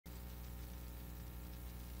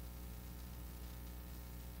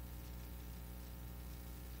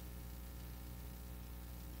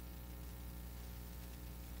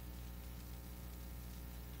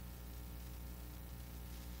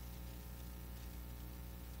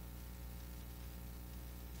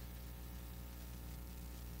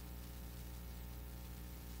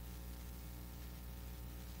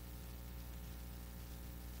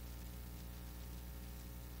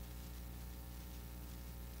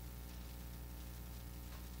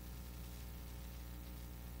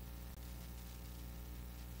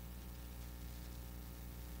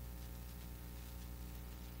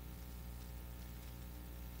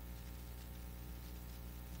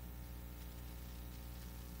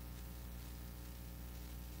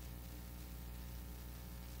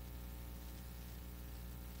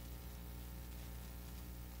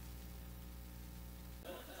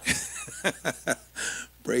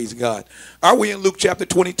Praise God. Are we in Luke chapter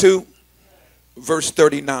 22? Verse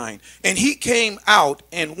 39. And he came out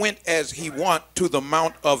and went as he wont to the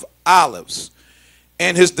Mount of Olives,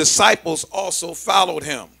 and his disciples also followed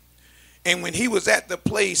him. And when he was at the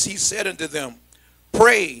place, he said unto them,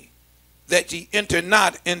 pray that ye enter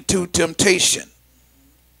not into temptation.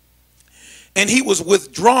 And he was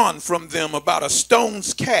withdrawn from them about a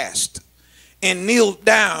stone's cast, and kneeled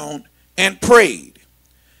down and prayed,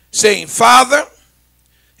 saying, Father,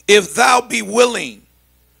 if thou be willing,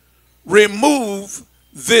 remove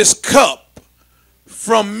this cup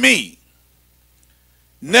from me.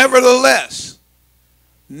 Nevertheless,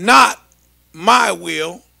 not my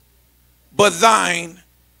will, but thine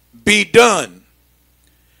be done.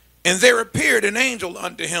 And there appeared an angel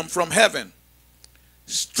unto him from heaven,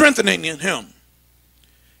 strengthening him.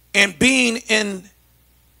 And being in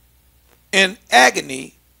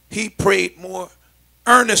agony, he prayed more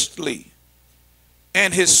earnestly,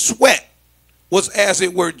 and his sweat was as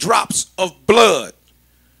it were drops of blood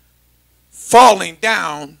falling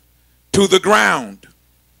down to the ground.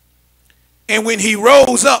 And when he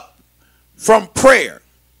rose up from prayer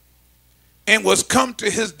and was come to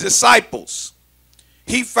his disciples,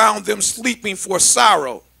 he found them sleeping for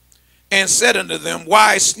sorrow, and said unto them,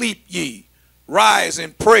 why sleep ye? Rise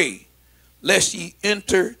and pray, lest ye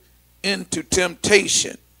enter into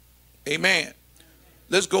temptation. Amen.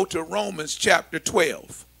 Let's go to Romans chapter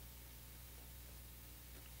 12.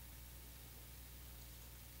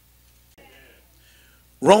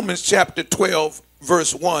 Romans chapter 12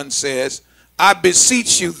 verse 1 says, I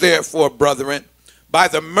beseech you therefore, brethren, by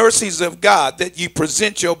the mercies of God, that ye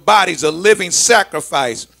present your bodies a living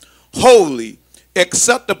sacrifice, holy,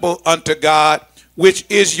 acceptable unto God, which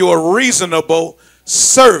is your reasonable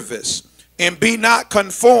service. And be not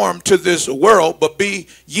conformed to this world, but be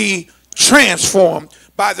ye transformed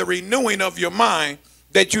by the renewing of your mind,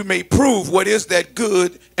 that you may prove what is that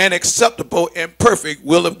good and acceptable and perfect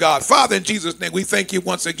will of God. Father, in Jesus' name, we thank you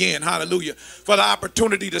once again, hallelujah, for the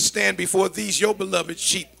opportunity to stand before these, your beloved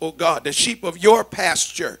sheep, oh God, the sheep of your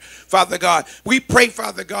pasture. Father God, we pray,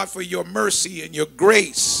 Father God, for your mercy and your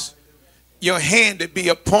grace, your hand to be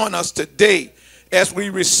upon us today as we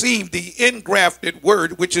receive the engrafted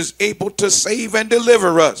word, which is able to save and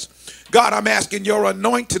deliver us. God, I'm asking your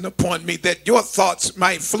anointing upon me, that your thoughts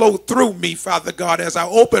might flow through me, Father God, as I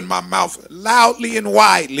open my mouth loudly and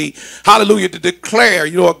widely, hallelujah, to declare,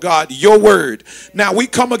 Lord God, your word. Now, we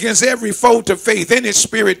come against every foe to faith, any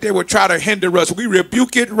spirit that will try to hinder us. We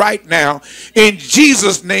rebuke it right now in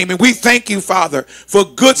Jesus' name. And we thank you, Father, for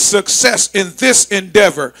good success in this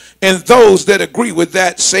endeavor. And those that agree with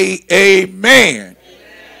that say amen.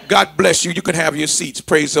 God bless you. You can have your seats.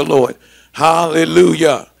 Praise the Lord.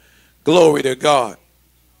 Hallelujah. Glory to God.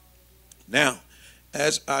 Now,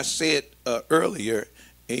 as I said earlier,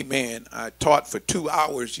 amen, I taught for 2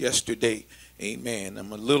 hours yesterday. Amen. I'm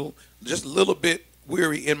just a little bit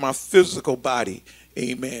weary in my physical body.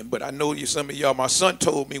 Amen. But I know some of y'all, my son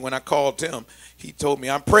told me when I called him, he told me,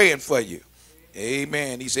 I'm praying for you.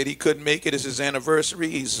 Amen. He said he couldn't make it. It's his anniversary.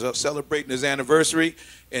 He's celebrating his anniversary.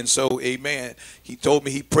 And so, amen, he told me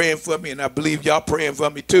he praying for me, and I believe y'all praying for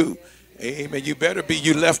me too. Amen. You better be.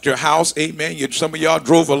 You left your house. Amen. Some of y'all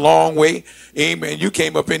drove a long way. Amen. You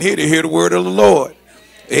came up in here to hear the word of the Lord.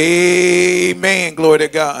 Amen. Glory to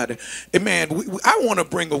God. Amen. I want to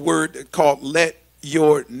bring a word called let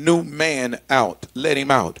your new man out. Let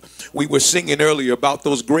him out. We were singing earlier about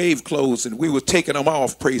those grave clothes, and we were taking them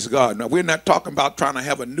off. Praise God. Now, we're not talking about trying to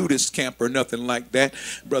have a nudist camp or nothing like that,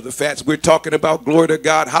 Brother Fats. We're talking about, glory to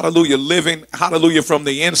God, hallelujah, living, hallelujah, from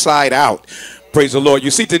the inside out. Praise the Lord.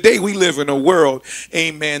 You see, today we live in a world,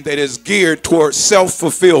 amen, that is geared towards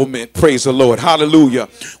self-fulfillment. Praise the Lord. Hallelujah.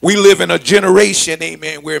 We live in a generation,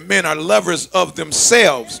 amen, where men are lovers of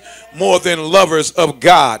themselves more than lovers of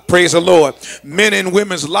God. Praise the Lord. Men and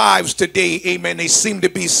women's lives today, amen, they seem to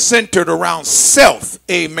be centered around self.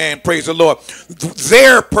 Amen. Praise the Lord.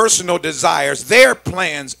 Their personal desires, their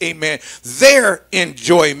plans, amen, their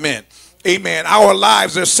enjoyment. Amen. Our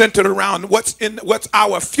lives are centered around what's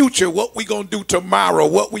our future, what we gonna do tomorrow,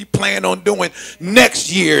 what we plan on doing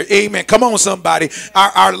next year. Amen. Come on, somebody.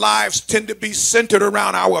 Our lives tend to be centered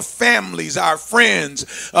around our families, our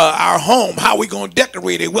friends, our home, how we gonna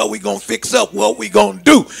decorate it, what we gonna fix up, what we gonna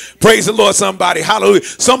do. Praise the Lord, somebody. Hallelujah.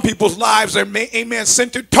 Some people's lives are, amen,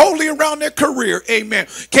 centered totally around their career. Amen.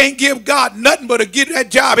 Can't give God nothing but to get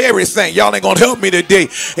that job, everything. Y'all ain't gonna help me today.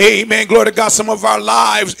 Amen. Glory to God. Some of our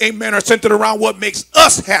lives, amen, are centered around what makes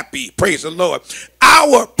us happy. Praise the Lord.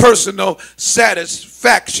 Our personal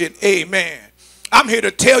satisfaction. Amen. I'm here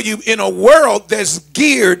to tell you, in a world that's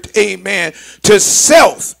geared, amen, to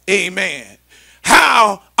self, amen,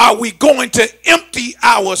 how are we going to empty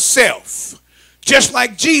ourselves just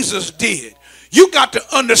like Jesus did? You got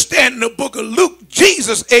to understand, in the book of Luke,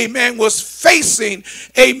 Jesus, amen, was facing,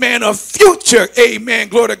 amen, a future, amen,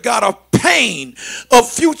 glory to God, of pain, a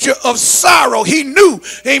future of sorrow. He knew,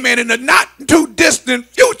 amen, in the not too distant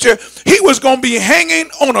future, he was going to be hanging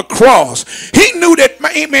on a cross. He knew that,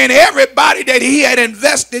 amen, everybody that he had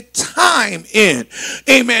invested time in,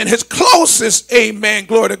 amen, his closest, amen,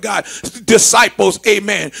 glory to God, disciples,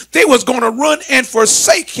 amen, they was going to run and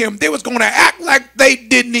forsake him. They was going to act like they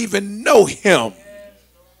didn't even know him.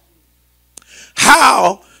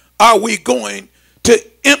 How are we going to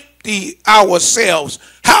empty ourselves?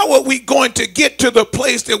 How are we going to get to the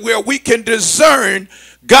place that where we can discern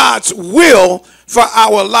God's will for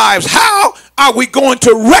our lives? How are we going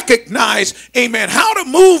to recognize, amen, how to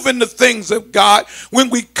move in the things of God when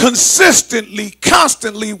we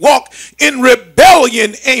constantly walk in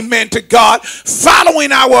rebellion, amen, to God,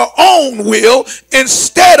 following our own will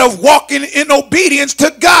instead of walking in obedience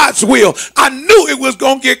to God's will? I knew it was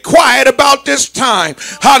going to get quiet about this time.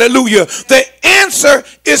 Hallelujah. The answer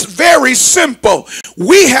is very simple.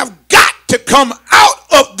 We have got to come out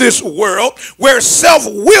of this world where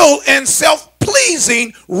self-will and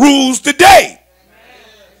self-pleasing rules the day.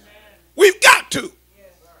 We've got to.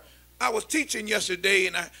 I was teaching yesterday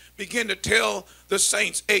and I began to tell the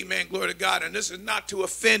saints, amen, glory to God, and this is not to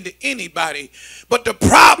offend anybody, but the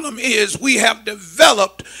problem is we have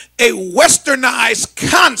developed a westernized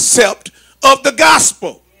concept of the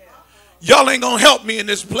gospel. Y'all ain't gonna help me in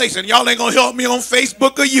this place, and y'all ain't gonna help me on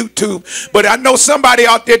Facebook or YouTube, but I know somebody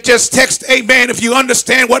out there just text amen if you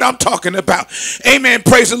understand what I'm talking about. Amen,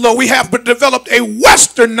 praise the Lord. We have developed a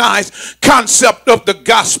westernized concept of the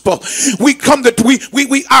gospel. We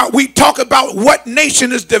talk about what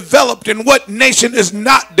nation is developed and what nation is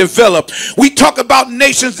not developed. We talk about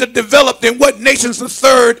nations that developed and what nations the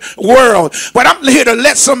third world. But I'm here to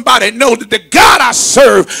let somebody know that the God I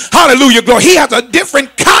serve, hallelujah, glory, he has a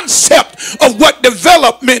different concept of what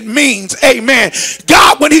development means. Amen.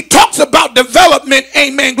 God, when he talks about development,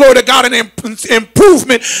 amen, glory to God, and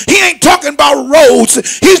improvement, he ain't talking about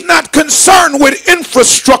roads. He's not concerned with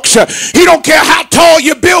infrastructure. He don't care how tall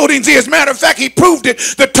your buildings is. Matter of fact, he proved it.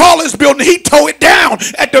 The tallest building, he tore it down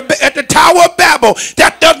at the Tower of Babel.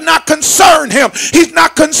 That does not concern him. He's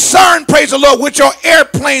not concerned, praise the Lord, with your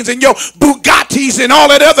airplanes and your Bugattis and all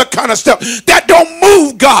that other kind of stuff. That don't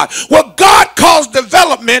move God. What God calls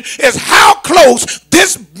development is how close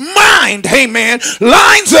this mind, hey man,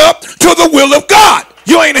 lines up to the will of God.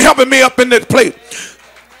 You ain't helping me up in this place.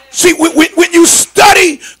 See, when you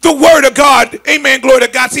study the word of God, amen, glory to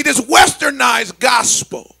God, see, this westernized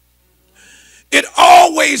gospel, it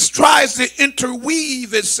always tries to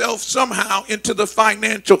interweave itself somehow into the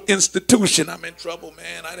financial institution. I'm in trouble,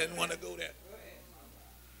 man. I didn't want to go there.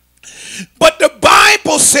 But the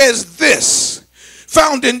Bible says this,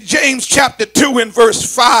 found in James chapter 2 and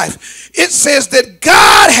verse 5. It says that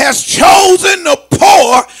God has chosen the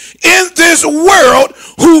poor in this world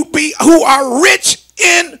who are rich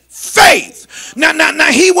in faith. Now,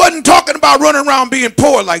 he wasn't talking about running around being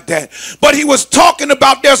poor like that, but he was talking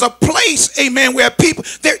about there's a place, amen, where people,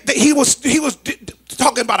 he was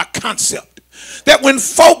talking about a concept that when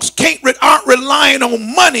folks aren't relying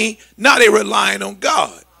on money, now they're relying on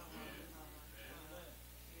God.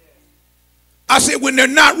 I said when they're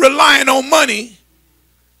not relying on money,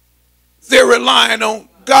 they're relying on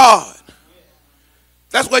God.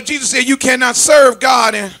 That's why Jesus said you cannot serve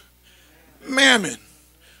God and mammon.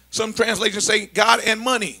 Some translations say God and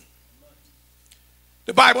money.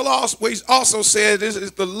 The Bible also says this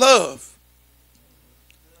is the love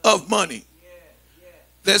of money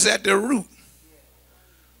that's at the root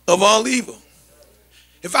of all evil.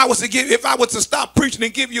 If I was to stop preaching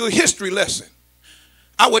and give you a history lesson,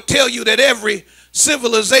 I would tell you that every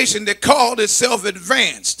civilization that called itself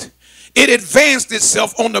advanced, it advanced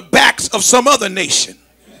itself on the backs of some other nation.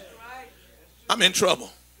 I'm in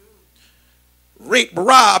trouble. Raped,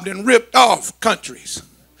 robbed, and ripped off countries.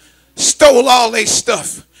 Stole all their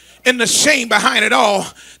stuff. And the shame behind it all,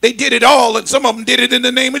 they did it all, and some of them did it in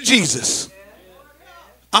the name of Jesus.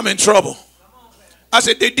 I'm in trouble. I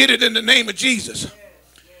said they did it in the name of Jesus.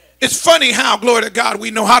 It's funny how, glory to God,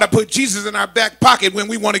 we know how to put Jesus in our back pocket when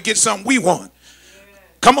we want to get something we want.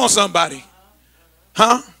 Come on, somebody.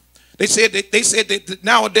 Huh? They said that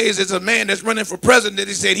nowadays there's a man that's running for president.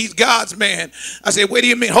 He said he's God's man. I said, what do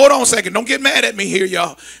you mean? Hold on a second. Don't get mad at me here,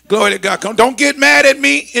 y'all. Glory to God. Don't get mad at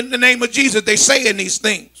me in the name of Jesus. They saying these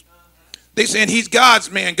things. They saying he's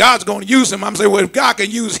God's man. God's going to use him. I'm saying, well, if God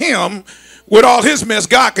can use him, With all his mess,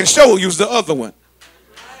 God can show you the other one.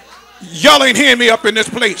 Y'all ain't hearing me up in this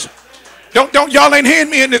place. Don't y'all ain't hearing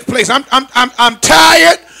me in this place. I'm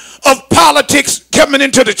tired of politics coming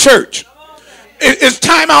into the church. It's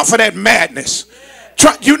time out for that madness.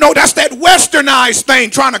 You know, that's that westernized thing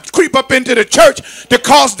trying to creep up into the church to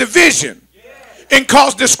cause division and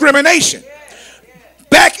cause discrimination.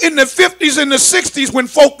 Back in the 50s and the 60s when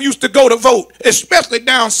folk used to go to vote, especially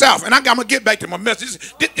down south, and I'm going to get back to my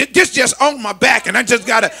message. This just on my back, and I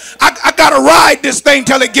gotta ride this thing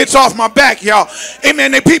till it gets off my back, y'all.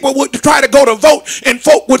 Amen. And people would try to go to vote, and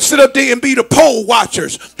folk would sit up there and be the poll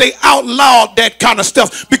watchers. They outlawed that kind of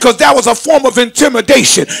stuff because that was a form of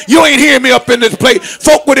intimidation. You ain't hearing me up in this place.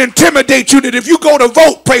 Folk would intimidate you that if you go to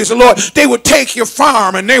vote, praise the Lord, they would take your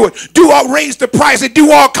farm, and they would raise the price, they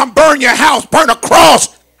come burn your house, burn a cross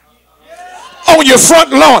on your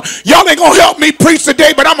front lawn. Y'all ain't gonna help me preach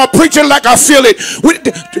today, but I'm gonna preach it like I feel it.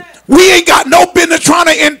 We ain't got no business trying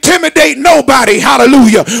to intimidate nobody.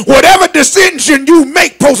 Hallelujah. Whatever decision you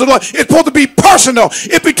make, praise the Lord, it's supposed to be personal.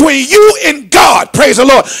 It's between you and God. Praise the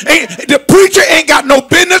Lord. The preacher ain't got no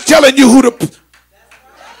business telling you who to.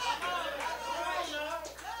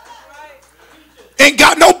 Ain't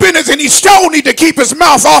got no business, and he sure need to keep his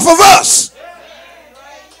mouth off of us.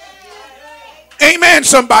 Amen,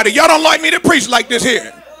 somebody. Y'all don't like me to preach like this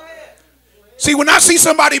here. See, when I see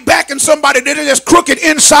somebody backing somebody that is just crooked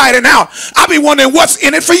inside and out, I be wondering what's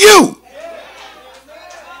in it for you.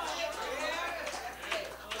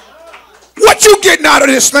 What you getting out of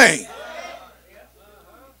this thing?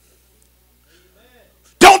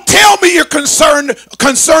 Don't tell me you're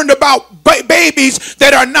concerned about babies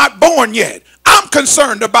that are not born yet. I'm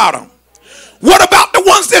concerned about them. What about the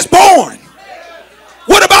ones that's born?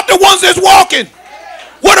 What about the ones that's walking?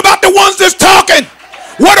 What about the ones that's talking?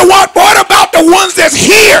 What about the ones that's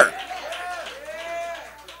here?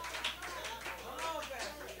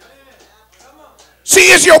 See,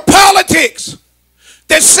 it's your politics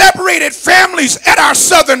that separated families at our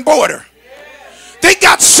southern border. They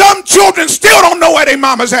got some children still don't know where their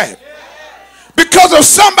mama's at because of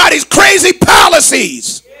somebody's crazy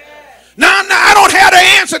policies. Now, I don't have the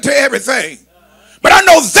answer to everything, but I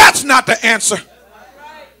know that's not the answer.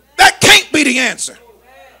 That can't be the answer.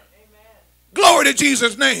 Glory to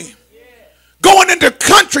Jesus' name. Going into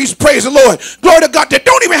countries, praise the Lord, glory to God, that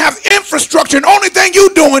don't even have infrastructure, and the only thing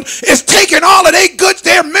you doing is taking all of their goods,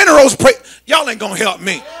 their minerals. Y'all ain't gonna help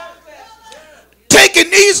me.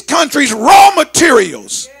 Taking these countries' raw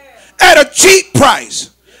materials at a cheap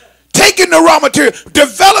price, taking the raw material,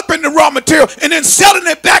 developing the raw material, and then selling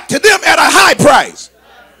it back to them at a high price.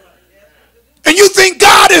 And you think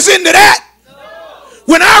God is into that?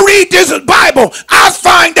 When I read this Bible, I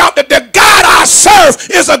find out that the God I serve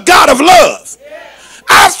is a God of love.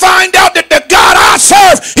 I find out that the God I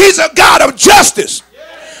serve, he's a God of justice.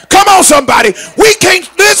 Come on, somebody. We can't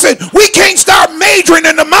start majoring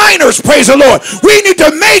in the minors, praise the Lord. We need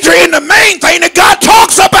to major in the main thing that God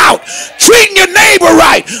talks about. Treating your neighbor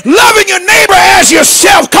right. Loving your neighbor as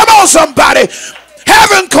yourself. Come on, somebody.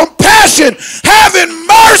 Having compassion. Having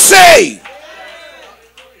mercy.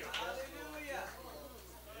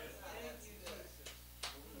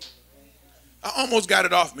 I almost got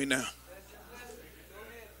it off me now.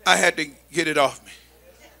 I had to get it off me.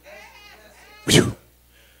 Whew.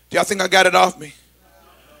 Do y'all think I got it off me?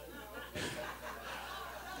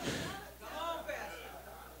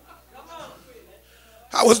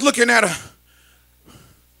 I was looking at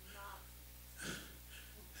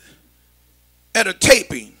a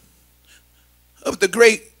taping of the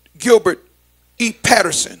great Gilbert E.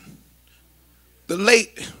 Patterson, the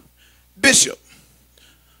late bishop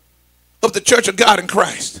of the Church of God in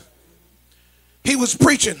Christ. He was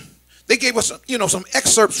preaching. They gave us some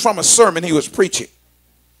excerpts from a sermon he was preaching.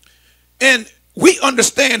 And we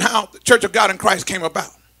understand how the Church of God in Christ came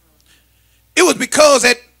about. It was because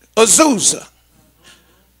at Azusa,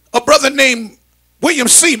 a brother named William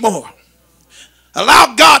Seymour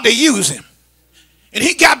allowed God to use him. And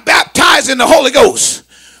he got baptized in the Holy Ghost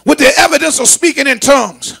with the evidence of speaking in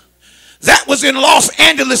tongues. That was in Los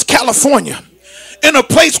Angeles, California, in a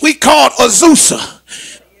place we called Azusa.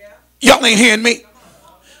 Y'all ain't hearing me.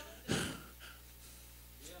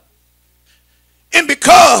 And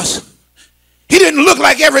because he didn't look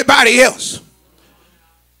like everybody else,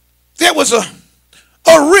 there was a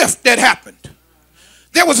rift that happened.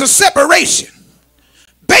 There was a separation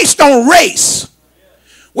based on race,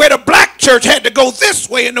 where the black church had to go this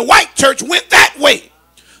way and the white church went that way.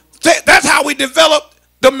 That's how we developed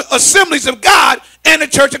the Assemblies of God and the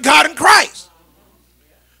Church of God in Christ.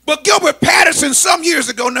 But Gilbert Patterson, some years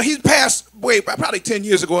ago, now he passed away probably 10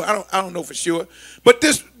 years ago. I don't know for sure. But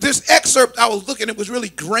this excerpt I was looking at was really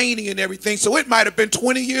grainy and everything, so it might have been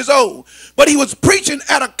 20 years old. But he was preaching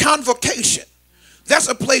at a convocation. That's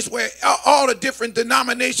a place where all the different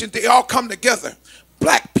denominations, they all come together.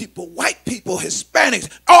 Black people, white people, Hispanics,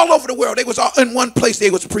 all over the world. They was all in one place they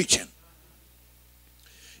was preaching.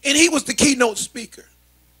 And he was the keynote speaker.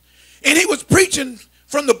 And he was preaching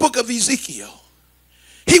from the book of Ezekiel.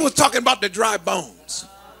 He was talking about the dry bones.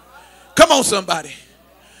 Come on, somebody.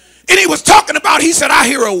 And he was talking about, he said, I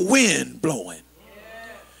hear a wind blowing.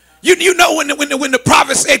 You know when the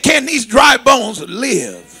prophet said, can these dry bones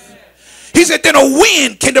live? He said, then a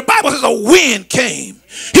wind came. The Bible says a wind came.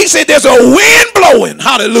 He said, there's a wind blowing,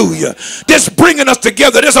 hallelujah, that's bringing us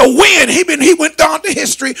together. There's a wind. He went down the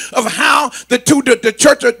history of how the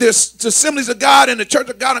church of the Assemblies of God and the Church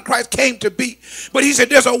of God in Christ came to be. But he said,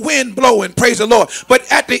 there's a wind blowing, praise the Lord. But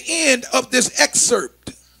at the end of this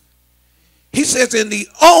excerpt, he says,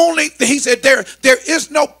 he said, there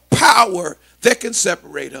is no power that can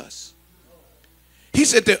separate us. He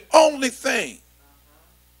said, the only thing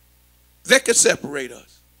that can separate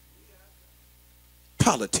us,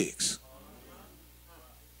 politics.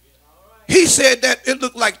 He said that it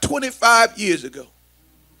looked like 25 years ago.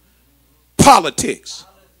 Politics.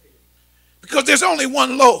 Because there's only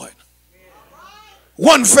one Lord,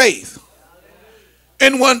 one faith,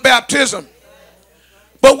 and one baptism.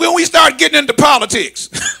 But when we start getting into politics,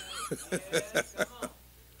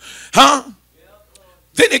 then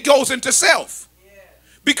it goes into self.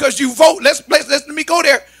 Because you vote, let me go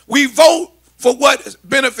there. We vote for what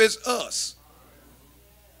benefits us.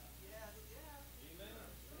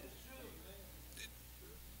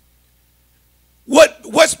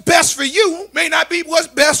 What's best for you may not be what's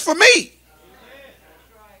best for me.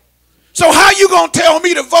 So how you going to tell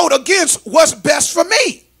me to vote against what's best for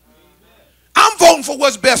me? I'm voting for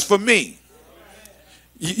what's best for me.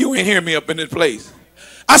 You ain't hearing me up in this place.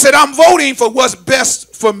 I said I'm voting for what's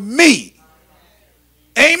best for me.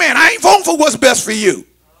 Amen. I ain't voting for what's best for you.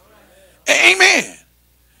 Amen.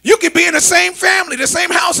 You could be in the same family, the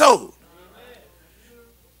same household.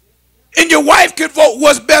 And your wife could vote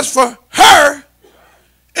what's best for her.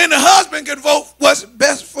 And the husband could vote what's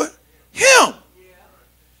best for him.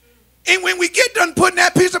 And when we get done putting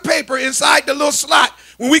that piece of paper inside the little slot,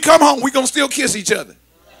 when we come home, we're going to still kiss each other.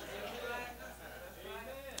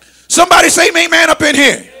 Somebody say amen up in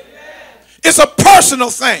here. It's a personal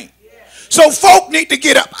thing. So folk need to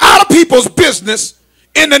get up out of people's business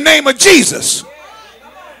in the name of Jesus.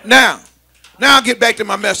 Now I'll get back to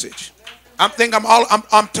my message. I'm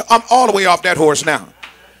all the way off that horse now.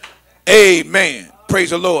 Amen.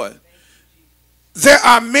 Praise the Lord. There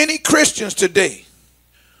are many Christians today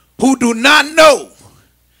who do not know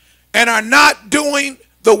and are not doing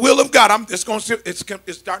the will of God. It's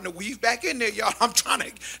starting to weave back in there, y'all. I'm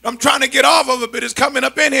trying to get off of it, but it's coming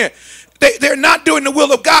up in here. They're not doing the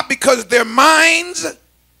will of God because their minds,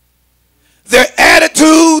 their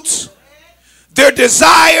attitudes, their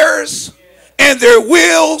desires, and their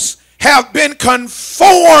wills have been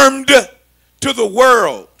conformed to the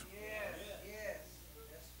world.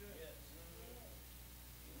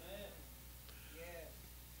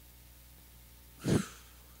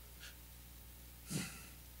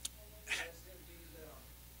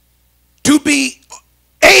 To be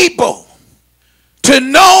able to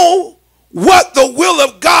know what the will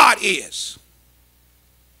of God is,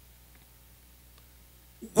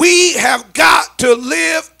 we have got to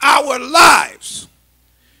live our lives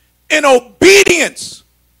in obedience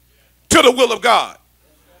to the will of God.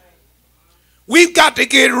 We've got to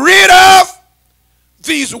get rid of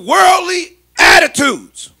these worldly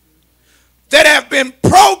attitudes that have been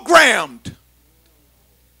programmed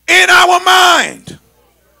in our mind.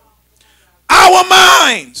 Our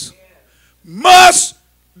minds must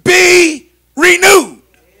be renewed.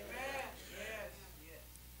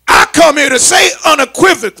 I come here to say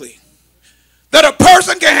unequivocally that a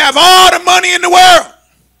person can have all the money in the world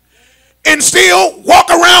and still walk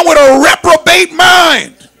around with a reprobate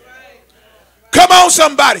mind. Come on,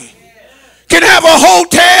 somebody. Can have a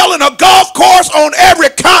hotel and a golf course on every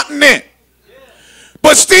continent,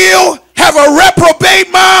 but still have a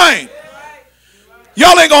reprobate mind.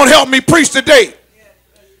 Y'all ain't gonna help me preach today.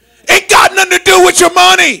 Ain't got nothing to do with your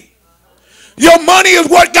money. Your money is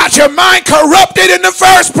what got your mind corrupted in the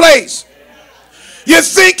first place. You're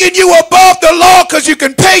thinking you above the law because you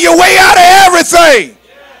can pay your way out of everything,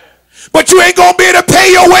 but you ain't gonna be able to pay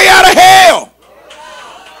your way out of hell.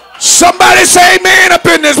 Somebody say amen up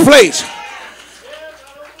in this place.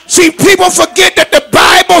 See, people forget that the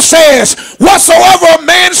Bible says whatsoever a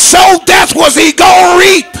man sow, that's what he gonna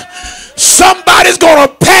reap. Somebody's going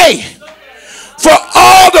to pay for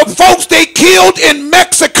all the folks they killed in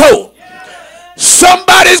Mexico.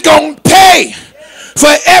 Somebody's going to pay for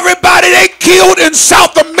everybody they killed in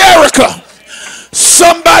South America.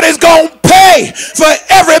 Somebody's going to pay for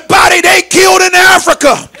everybody they killed in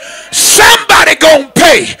Africa. Somebody going to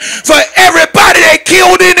pay for everybody they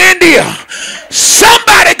killed in India.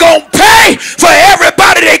 Somebody going to pay for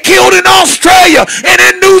everybody they killed in Australia and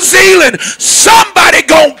in New Zealand. Somebody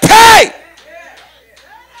going to pay.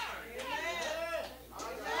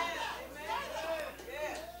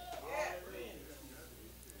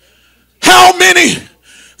 How many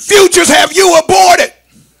futures have you aborted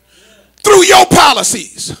through your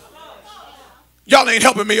policies? Y'all ain't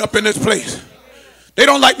helping me up in this place. They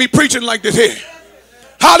don't like me preaching like this here.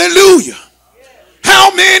 Hallelujah.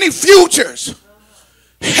 How many futures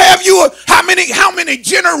have you, how many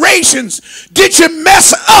generations did you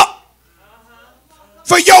mess up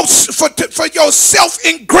for your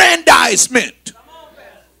self-aggrandizement?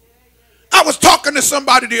 I was talking to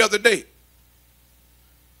somebody the other day.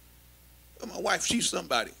 My wife, she's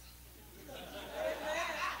somebody.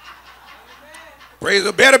 Praise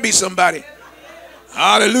her, better be somebody.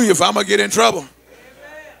 Hallelujah, if I'm going to get in trouble.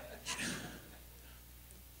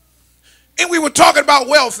 And we were talking about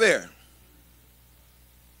welfare.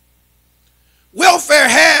 Welfare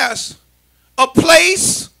has a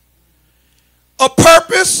place, a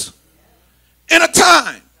purpose, and a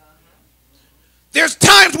time. There's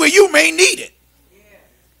times where you may need it.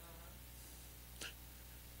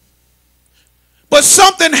 But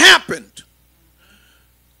something happened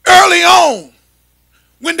early on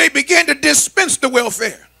when they began to dispense the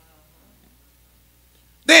welfare.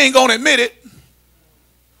 They ain't going to admit it.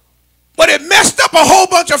 But it messed up a whole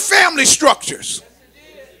bunch of family structures.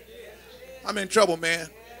 I'm in trouble, man.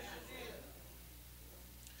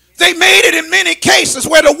 They made it in many cases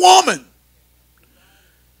where the woman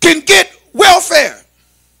can get welfare.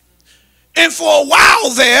 And for a while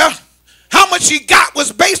there, how much she got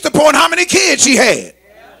was based upon how many kids she had.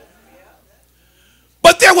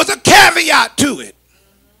 But there was a caveat to it.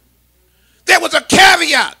 There was a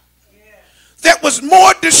caveat that was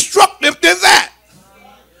more destructive than that.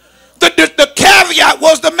 The caveat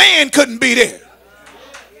was the man couldn't be there.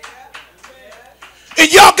 And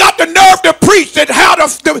y'all got the nerve to preach that how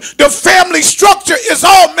the family structure is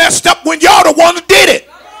all messed up when y'all the one that did it.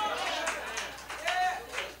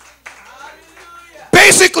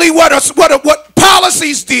 Basically what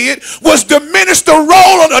policies did was diminish the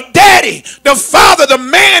role of the daddy, the father, the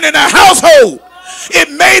man in the household. It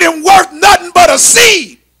made him worth nothing but a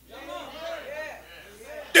seed.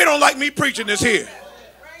 They don't like me preaching this here.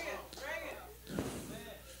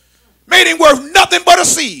 Made him worth nothing but a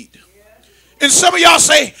seed. And some of y'all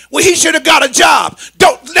say, well, he should have got a job.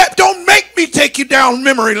 Don't make me take you down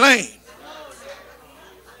memory lane.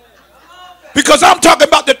 Because I'm talking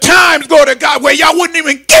about the times, glory to God, where y'all wouldn't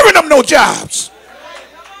even giving them no jobs.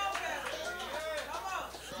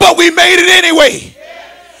 But we made it anyway.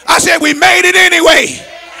 I said we made it anyway.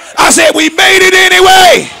 I said we made it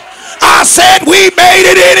anyway. I said we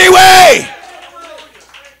made it anyway.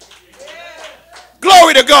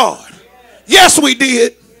 Glory to God. Yes, we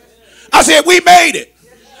did. I said we made it.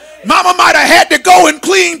 Mama might have had to go and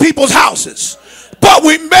clean people's houses, but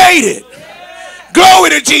we made it. Glory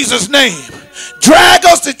to Jesus' name. Drag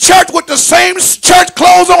us to church with the same church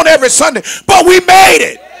clothes on every Sunday, but we made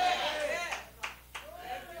it.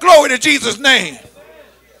 Glory to Jesus' name.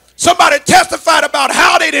 Somebody testified about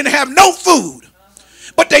how they didn't have no food,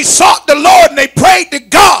 but they sought the Lord and they prayed to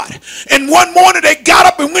God. And one morning they got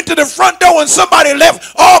up and went to the front door and somebody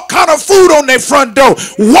left all kind of food on their front door.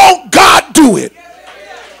 Won't God do it?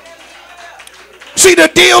 See, the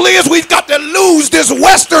deal is we've got to lose this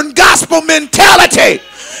Western gospel mentality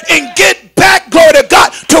and get back, glory to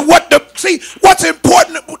God, to what's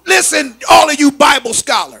important. Listen, all of you Bible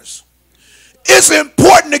scholars, it's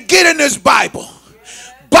important to get in this Bible.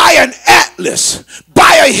 Buy an atlas,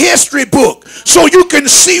 buy a history book so you can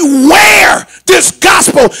see where this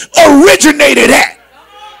gospel originated at.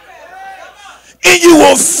 And you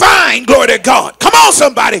will find, glory to God, come on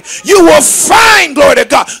somebody, you will find, glory to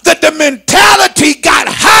God, that the mentality got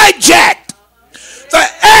hijacked. The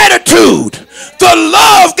attitude, the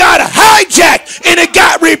love got hijacked, and it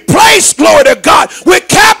got replaced, glory to God, with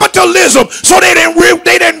capitalism. So they didn't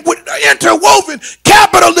interwoven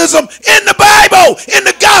capitalism in the Bible, in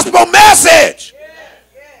the gospel message.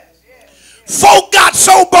 Folk got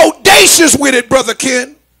so bodacious with it, Brother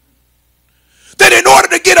Ken, that in order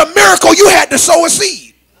to get a miracle, you had to sow a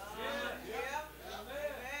seed.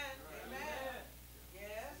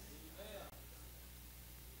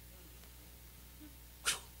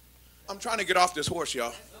 I'm trying to get off this horse,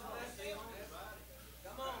 y'all.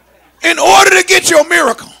 In order to get your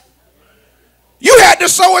miracle, you had to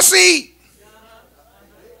sow a seed.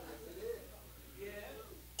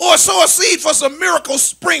 Or sow a seed for some miracle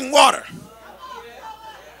spring water.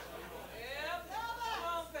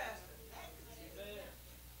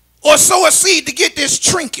 Or sow a seed to get this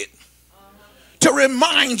trinket to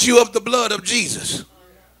remind you of the blood of Jesus.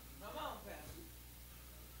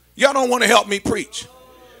 Y'all don't want to help me preach.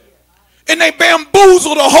 And they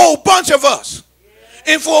bamboozled a whole bunch of us.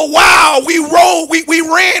 And for a while we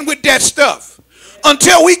ran with that stuff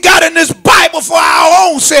until we got in this Bible for our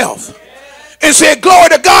own self. And said, glory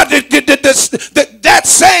to God, that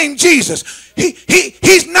same Jesus.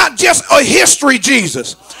 He's not just a history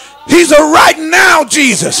Jesus. He's a right now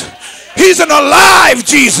Jesus. He's an alive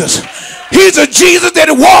Jesus. He's a Jesus that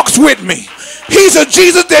walks with me. He's a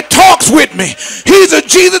Jesus that talks with me. He's a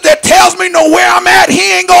Jesus that tells me know where I'm at. He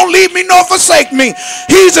ain't gonna leave me nor forsake me.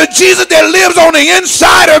 He's a Jesus that lives on the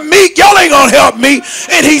inside of me. Y'all ain't gonna help me.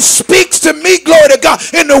 And he speaks to me, glory to God,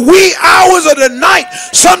 in the wee hours of the night.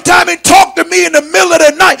 Sometimes he talk to me in the middle of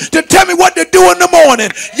the night to tell me what to do in the morning.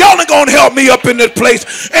 Y'all ain't gonna help me up in this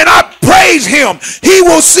place. And I praise him. He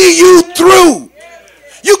will see you through.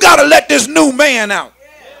 You gotta let this new man out.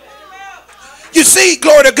 You see,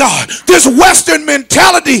 glory to God, this Western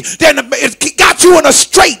mentality that got you in a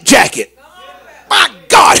straitjacket. My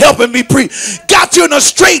God, helping me preach. Got you in a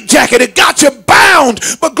straitjacket. It got you bound.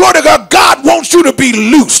 But glory to God, God wants you to be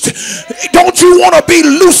loosed. Don't you want to be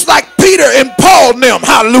loose like Peter and Paul and them?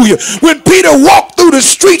 Hallelujah. When Peter walked through the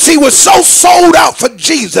streets, he was so sold out for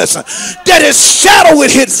Jesus that his shadow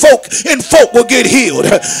would hit folk and folk would get healed.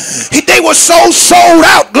 They were so sold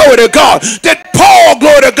out, glory to God, that Paul,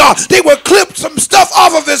 glory to God, they would clip some stuff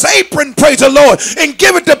off of his apron, praise the Lord, and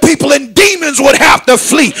give it to people and demons would have to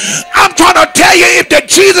flee. I'm trying to tell you, if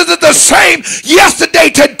that Jesus is the same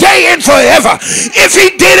yesterday, today, and forever, if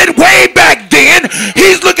he did it way back then,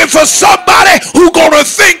 he's looking for somebody who's going to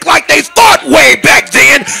think like they thought way back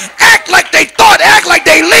then, act like they thought, act like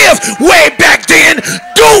they lived way back then,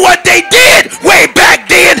 do what they did way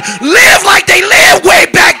back then, live like they lived way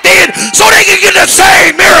back then, so they can get the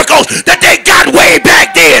same miracles that they got way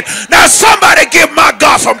back then. Now somebody give my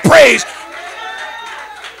God some praise.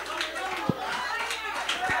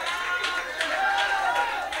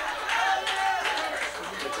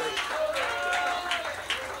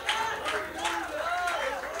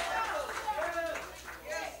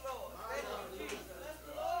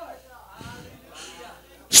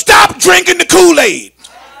 Stop drinking the Kool-Aid.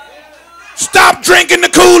 Stop drinking the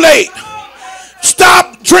Kool-Aid.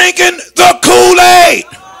 Stop drinking the Kool-Aid.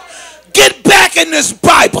 Get back in this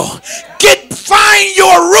Bible. Find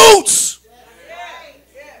your roots.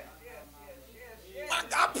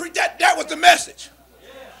 That was the message.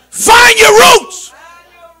 Find your roots.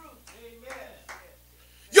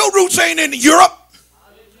 Your roots ain't in Europe.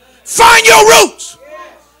 Find your roots.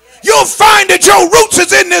 You'll find that your roots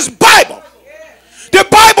is in this Bible. The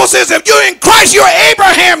Bible says if you're in Christ, you're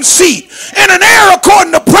Abraham's seed and an heir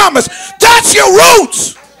according to promise. That's your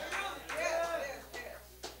roots.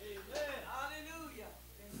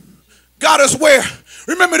 Got us where?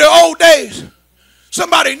 Remember the old days?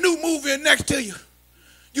 Somebody new moving next to you.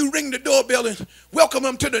 You ring the doorbell and welcome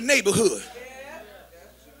them to the neighborhood.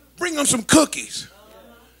 Bring them some cookies.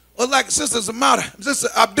 Or like Sister Zamata, Sister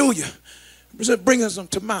Abdulia, bring us some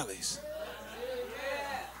tamales.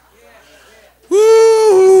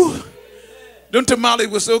 Woo! Them tamales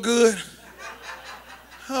were so good.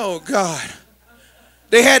 Oh God.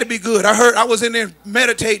 They had to be good. I was in there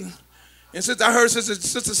meditating. And since I heard Sister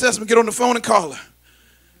Sessum get on the phone and call her.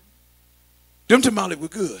 Them tamales were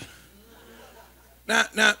good. Now,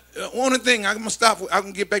 one thing, I'm going to stop. I'm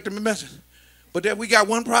going to get back to my message. But that we got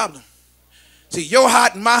one problem. See, your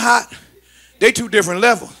hot and my hot, they two different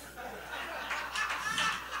levels.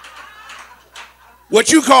 What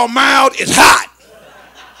you call mild is hot.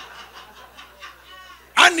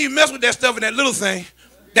 I didn't even mess with that stuff in that little thing.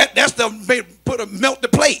 That stuff melt the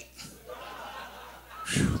plate.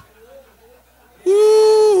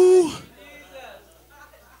 Woo.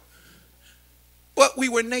 But we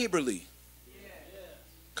were neighborly.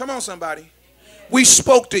 Come on, somebody. We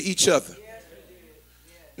spoke to each other.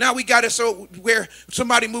 Now we got it so where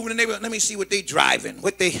somebody moving in the neighborhood, let me see what they driving,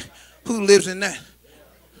 who lives in that.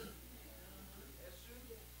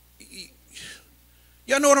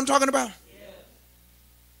 Y'all know what I'm talking about?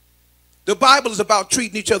 The Bible is about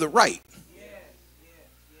treating each other right.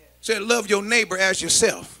 Said love your neighbor as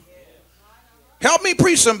yourself. Help me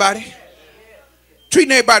preach somebody.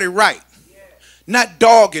 Treating everybody right. Not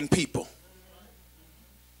dogging people.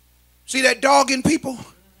 See that dogging people?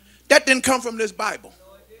 That didn't come from this Bible.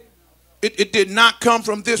 It did not come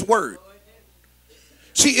from this word.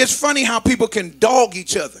 See, it's funny how people can dog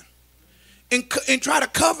each other and try to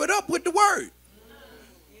cover it up with the word.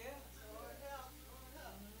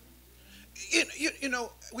 You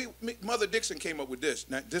know, Mother Dixon came up with this.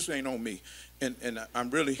 Now, this ain't on me. And I'm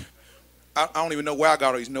really, I don't even know where I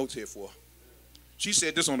got all these notes here for. She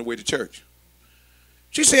said this on the way to church.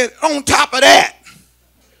 She said, on top of that,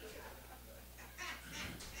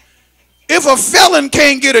 if a felon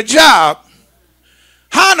can't get a job,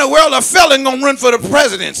 how in the world a felon gonna run for the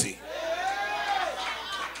presidency?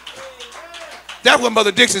 That's what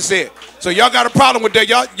Mother Dixon said. So y'all got a problem with that?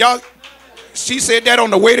 Y'all. She said that on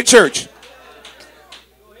the way to church.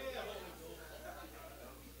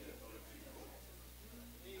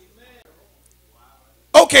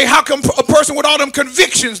 Okay, how come a person with all them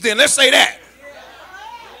convictions then? Let's say that.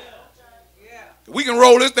 We can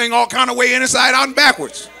roll this thing all kind of way inside out and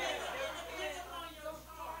backwards.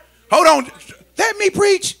 Hold on. Let me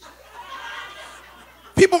preach.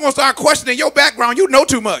 People gonna start questioning your background. You know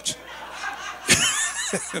too much.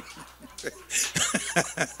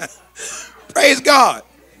 Praise God.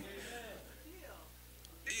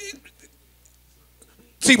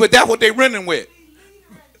 See, but that's what they're running with.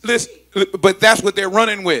 Listen, but that's what they're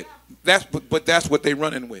running with. But that's what they're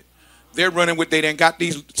running with. They're running with. They done got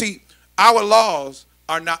these. See, our laws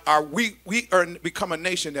are not. We become a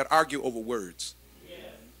nation that argue over words.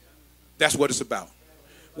 That's what it's about.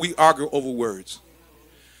 We argue over words.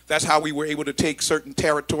 That's how we were able to take certain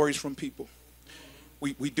territories from people.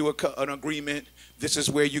 We do an agreement. This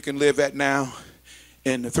is where you can live at now.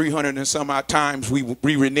 And the 300 and some odd times we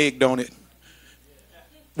reneged on it.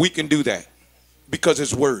 We can do that because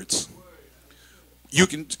it's words. You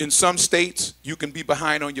can, in some states, you can be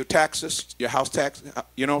behind on your taxes, your house tax.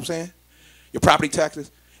 You know what I'm saying? Your property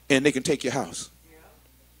taxes, and they can take your house.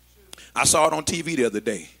 I saw it on TV the other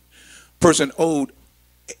day. Person owed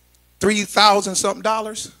 $3,000 something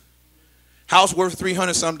dollars. House worth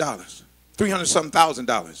 $300 some dollars. $300 something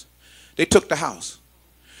 $1,000. They took the house,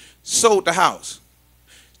 sold the house.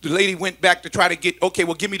 The lady went back to try to get, okay,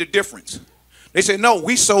 well, give me the difference. They said, no,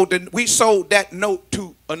 we sold that note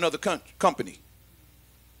to another company.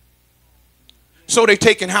 So they're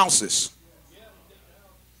taking houses.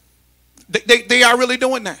 They are really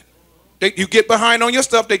doing that. You get behind on your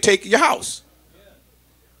stuff, they take your house.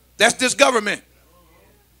 That's this government.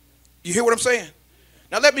 You hear what I'm saying?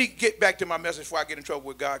 Now let me get back to my message before I get in trouble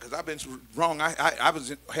with God, because I've been wrong. I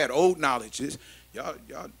had old knowledge. Y'all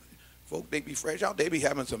folk, they be fresh out. They be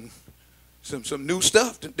having some new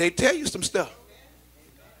stuff. They tell you some stuff.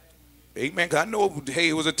 Amen. Because I know, hey,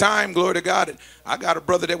 it was a time, glory to God. I got a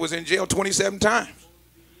brother that was in jail 27 times.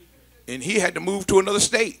 And he had to move to another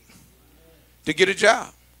state to get a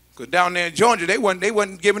job. Because down there in Georgia, they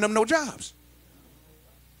wasn't giving them no jobs.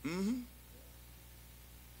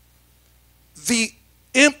 The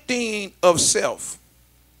emptying of self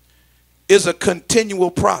is a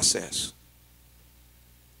continual process.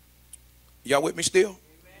 Y'all with me still?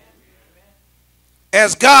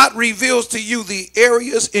 As God reveals to you the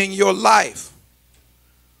areas in your life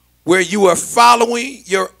where you are following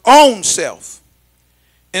your own self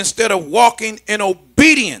instead of walking in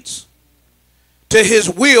obedience to his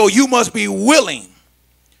will, you must be willing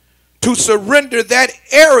to surrender that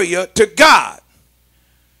area to God,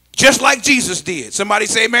 just like Jesus did. Somebody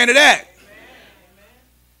say amen to that. Amen.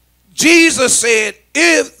 Jesus said,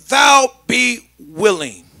 if thou be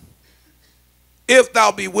willing,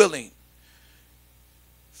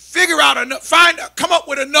 figure out, come up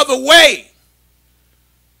with another way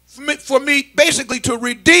for me basically to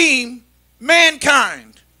redeem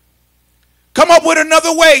mankind. Come up with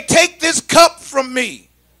another way. Take this cup from me.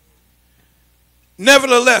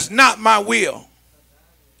 Nevertheless, not my will,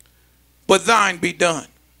 but thine be done.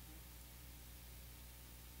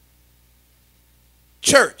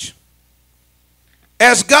 Church,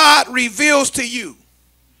 as God reveals to you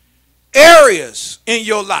areas in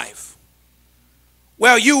your life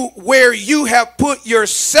where you have put your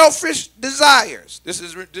selfish desires, this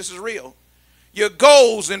is real, your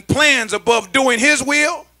goals and plans above doing his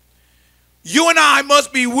will, you and I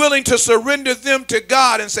must be willing to surrender them to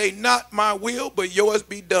God and say, not my will, but yours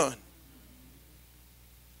be done.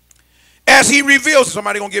 As he reveals,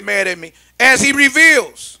 somebody gonna get mad at me, as he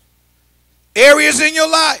reveals areas in your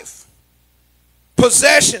life,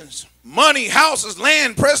 possessions, money, houses,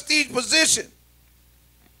 land, prestige, position.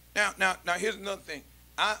 Now here's another thing.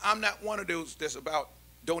 I'm not one of those that's about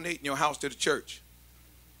donating your house to the church.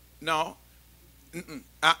 No,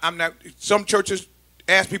 I'm not. Some churches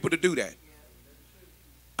ask people to do that.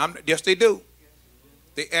 Yes, they do.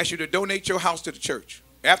 They ask you to donate your house to the church.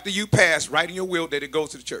 After you pass, write in your will that it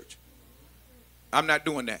goes to the church. I'm not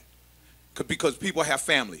doing that. Because people have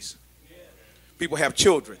families. People have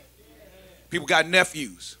children. People got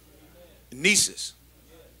nephews, nieces,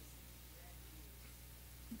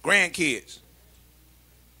 grandkids.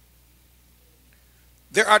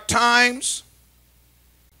 There are times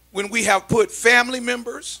when we have put family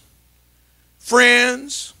members,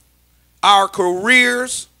 friends, our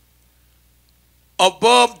careers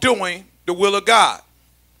above doing the will of God.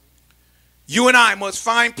 You and I must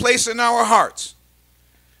find place in our hearts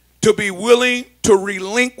to be willing to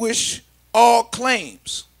relinquish all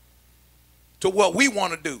claims to what we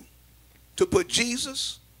want to do, to put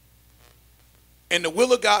Jesus and the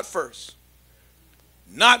will of God first.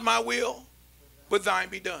 Not my will, but thine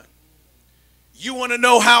be done. You want to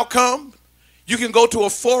know how come? You can go to a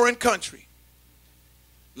foreign country,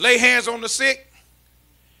 lay hands on the sick,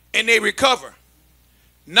 and they recover.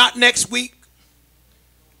 Not next week.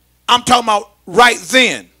 I'm talking about right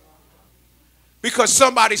then, because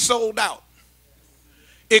somebody sold out.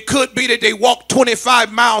 It could be that they walked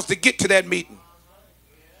 25 miles to get to that meeting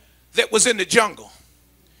that was in the jungle,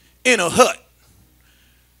 in a hut,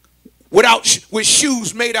 with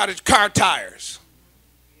shoes made out of car tires.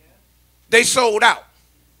 They sold out.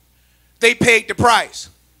 They paid the price.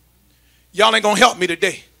 Y'all ain't going to help me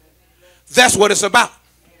today. That's what it's about.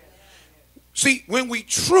 See, when we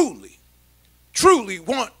truly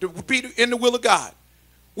want to be in the will of God,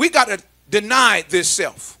 we got to deny this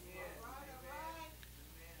self.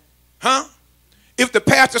 Huh? If the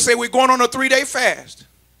pastor say we're going on a 3-day fast,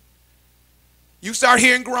 you start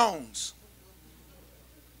hearing groans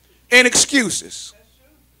and excuses.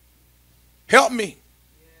 Help me.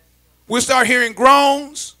 We'll start hearing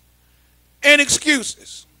groans and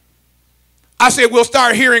excuses. I said we'll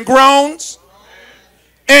start hearing groans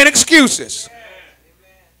and excuses.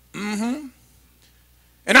 And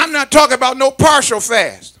I'm not talking about no partial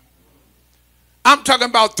fast. I'm talking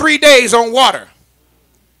about 3 days on water.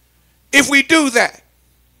 If we do that,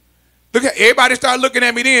 look at everybody start looking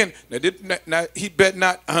at me then. Now, he bet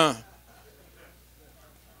not.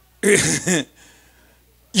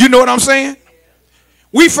 You know what I'm saying?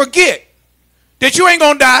 We forget that you ain't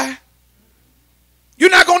gonna die. You're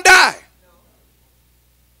not gonna die.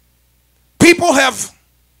 People have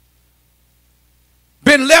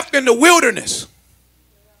been left in the wilderness,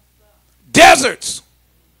 deserts,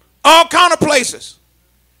 all kind of places,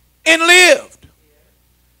 and lived.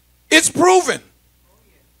 It's proven.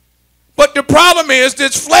 But the problem is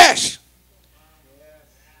this flesh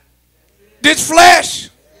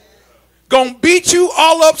gonna beat you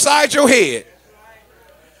all upside your head.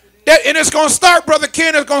 And it's gonna start, Brother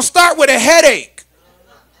Ken, it's gonna start with a headache.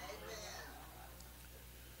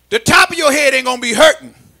 The top of your head ain't gonna be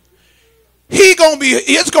hurting.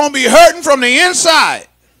 It's gonna be hurting from the inside.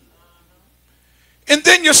 And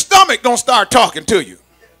then your stomach gonna start talking to you.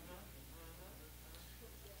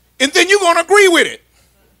 And then you're going to agree with it.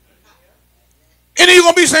 And then you're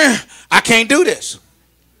going to be saying, I can't do this.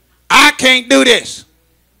 I can't do this.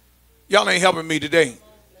 Y'all ain't helping me today.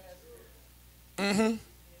 But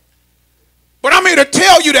I'm here to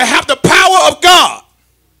tell you to have the power of God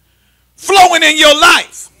flowing in your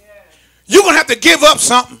life. You're going to have to give up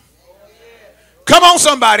something. Come on,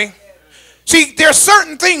 somebody. See, there's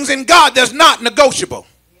certain things in God that's not negotiable.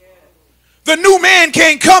 The new man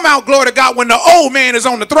can't come out, glory to God, when the old man is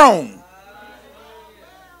on the throne.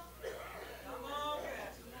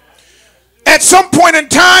 At some point in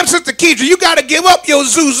time, Sister Keidra, you got to give up your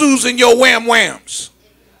zuzus and your wham-whams.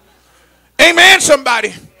 Amen,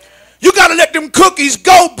 somebody. You got to let them cookies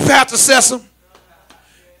go, Pastor Sessum.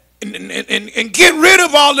 And get rid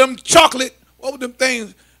of all them chocolate, what were them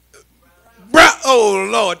things? Oh,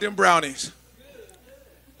 Lord, them brownies.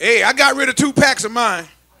 Hey, I got rid of 2 packs of mine.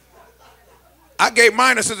 I gave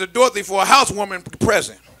mine to Sister Dorothy for a housewarming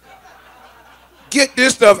present. Get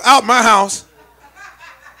this stuff out my house.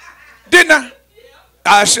 Didn't I?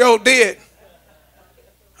 I sure did.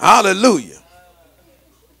 Hallelujah.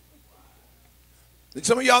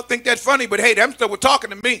 Some of y'all think that's funny, but hey, them stuff were talking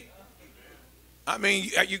to me. I mean,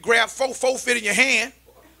 you grab 4 fit in your hand.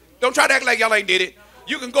 Don't try to act like y'all ain't did it.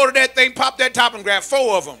 You can go to that thing, pop that top, and grab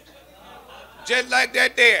 4 of them. Just like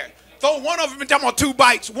that there. Throw one of them and talking about 2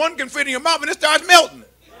 bites. One can fit in your mouth and it starts melting.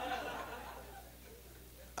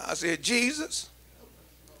 I said, Jesus,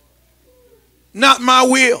 not my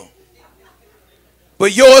will,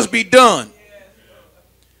 but yours be done.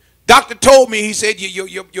 Doctor told me, he said,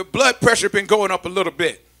 your blood pressure been going up a little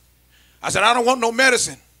bit. I said, I don't want no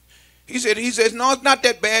medicine. He says, no, it's not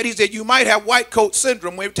that bad. He said, you might have white coat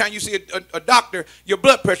syndrome. Every time you see a doctor, your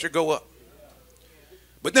blood pressure go up.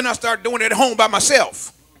 But then I started doing it at home by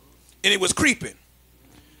myself, and it was creeping.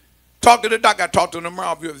 Talked to the doctor. I talked to him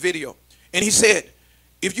tomorrow via video. And he said,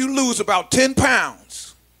 if you lose about 10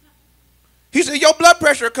 pounds, he said, your blood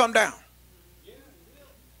pressure will come down.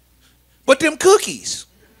 But them cookies.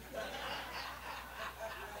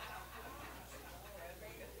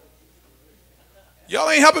 Y'all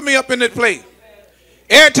ain't helping me up in this place.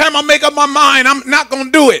 Every time I make up my mind, I'm not going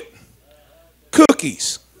to do it.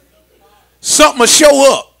 Cookies. Something will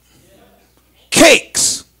show up.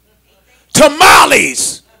 Cakes.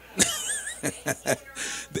 Tamales.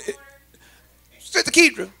 Sister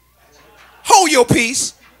Kedra, hold your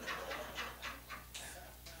peace.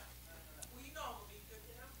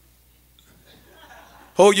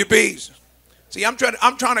 Hold your peace. See, I'm trying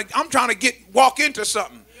to walk into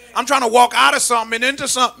something. I'm trying to walk out of something and into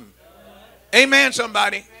something. Amen,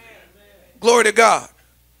 somebody. Glory to God.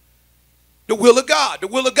 The will of God. The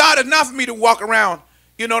will of God is not for me to walk around,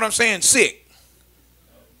 you know what I'm saying, sick.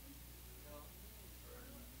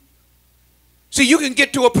 See, you can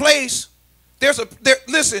get to a place,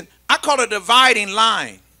 listen, I call it a dividing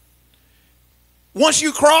line. Once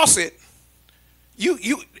you cross it,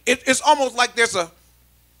 it's almost like there's an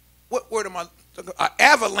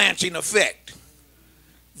avalanching effect.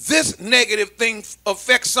 This negative thing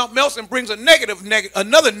affects something else and brings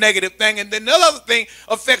another negative thing, and then another thing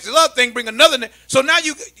affects the other thing, bring another. So now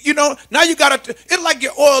now you got to, it's like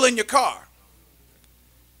your oil in your car.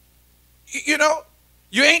 You know,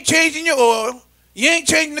 you ain't changing your oil, you ain't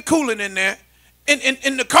changing the coolant in there,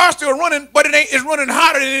 and the car's still running, but it's running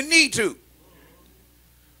hotter than it need to.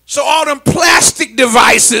 So all them plastic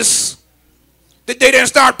devices that they then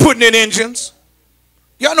start putting in engines,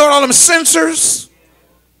 y'all know all them sensors.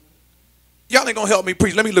 Y'all ain't gonna help me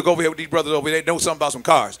preach. Let me look over here with these brothers over there. They know something about some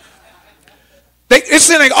cars. It's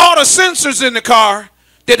sending all the sensors in the car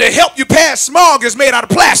that they help you pass smog is made out of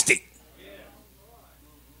plastic.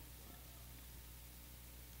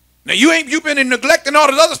 Now you've been neglecting all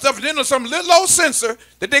this other stuff, and then there's some little old sensor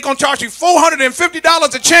that they're gonna charge you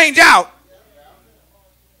 $450 to change out.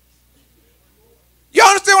 You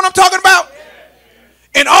understand what I'm talking about?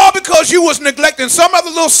 And all because you was neglecting some other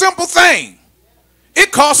little simple thing.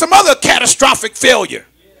 It caused some other catastrophic failure.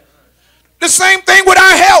 The same thing with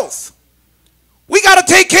our health. We got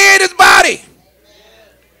to take care of this body.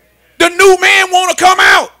 The new man want to come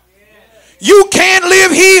out. You can't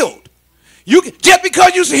live healed. Just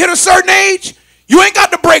because you hit a certain age, you ain't got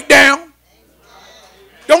to break down.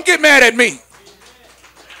 Don't get mad at me.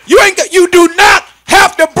 You do not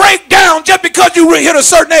have to break down just because you hit a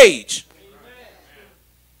certain age.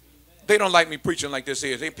 They don't like me preaching like this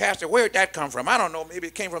is. Hey, Pastor, where did that come from? I don't know. Maybe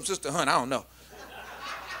it came from Sister Hunt. I don't know.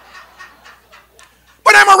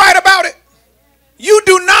 But am I right about it? You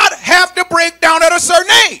do not have to break down at a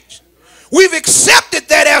certain age. We've accepted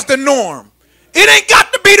that as the norm. It ain't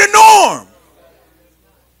got to be the norm.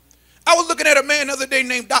 I was looking at a man the other day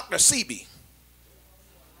named Dr. Sebi.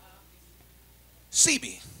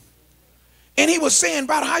 Sebi. And he was saying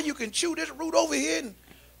about how you can chew this root over here and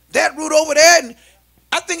that root over there. And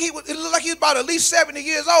I think it looked like he was about at least 70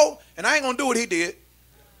 years old, and I ain't going to do what he did.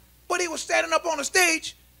 But he was standing up on the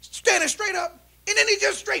stage, standing straight up, and then he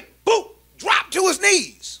just straight, boop, dropped to his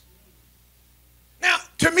knees. Now,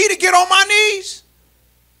 to me to get on my knees,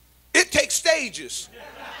 it takes stages.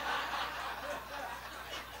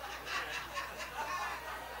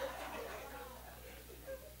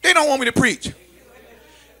 They don't want me to preach.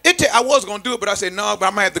 I was going to do it, but I said, no, but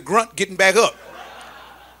I'm going to have to grunt getting back up.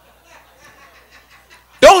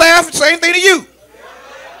 Don't laugh, same thing to you.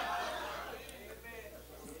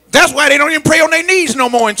 That's why they don't even pray on their knees no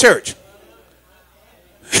more in church.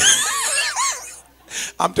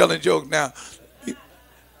 I'm telling a joke now.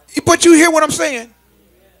 But you hear what I'm saying?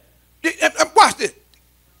 Watch this.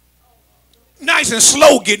 Nice and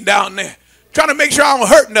slow getting down there. Trying to make sure I don't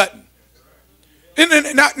hurt nothing. And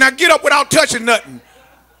then, now get up without touching nothing.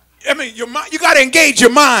 I mean, your mind, you got to engage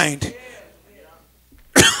your mind.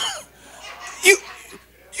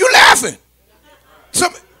 You laughing.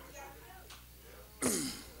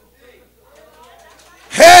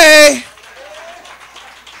 Hey.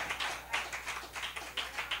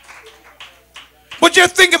 But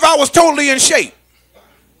just think if I was totally in shape.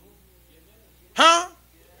 Huh?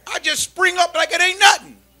 I just spring up like it ain't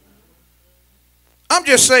nothing. I'm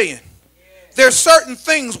just saying. There's certain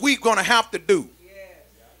things we're going to have to do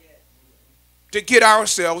to get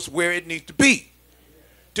ourselves where it needs to be.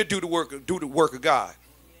 To do the work of God.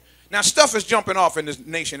 Now stuff is jumping off in this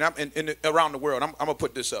nation, around the world. I'm gonna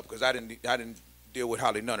put this up because I didn't deal with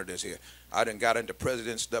hardly none of this here. I done got into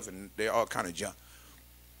president stuff and they're all kind of junk.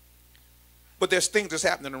 But there's things that's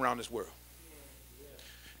happening around this world.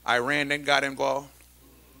 Iran then got involved.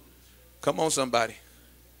 Come on, somebody.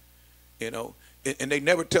 You know, and they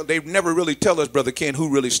never really tell us, Brother Ken, who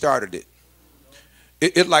really started it.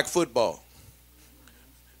 It's like football.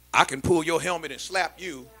 I can pull your helmet and slap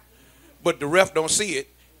you, but the ref don't see it.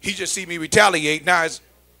 He just see me retaliate. Now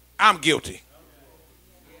I'm guilty.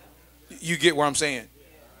 You get what I'm saying?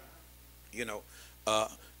 You know,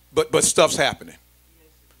 but stuff's happening.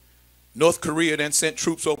 North Korea then sent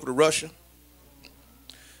troops over to Russia.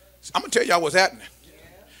 I'm going to tell y'all what's happening.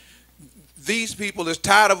 These people is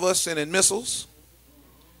tired of us sending missiles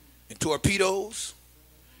and torpedoes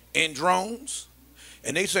and drones.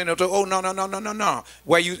 And they saying, oh, no.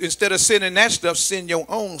 Where you, instead of sending that stuff, send your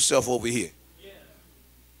own self over here.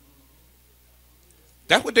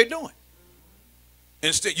 That's what they're doing.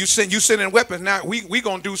 Instead, you sending weapons. Now we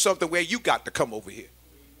going to do something where you got to come over here.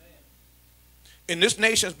 And this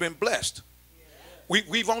nation's been blessed.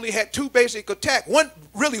 We've only had two basic attacks.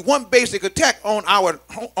 One basic attack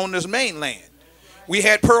on this mainland. We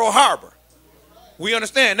had Pearl Harbor. We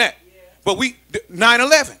understand that. But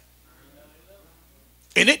 9/11.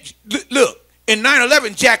 And look, in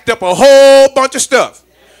 9/11 jacked up a whole bunch of stuff.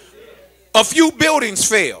 A few buildings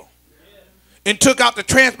fell and took out the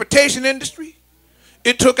transportation industry.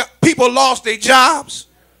 It took out, people lost their jobs.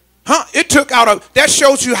 It took out that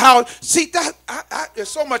shows you how, see, that there's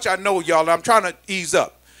so much I know, y'all. I'm trying to ease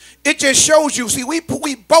up. It just shows you, see, we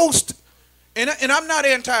boast, and I'm not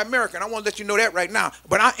anti-American. I want to let you know that right now.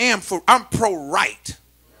 But I'm pro-right.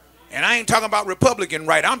 And I ain't talking about Republican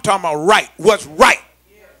right. I'm talking about right. What's right?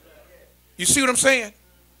 You see what I'm saying?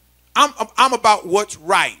 I'm about what's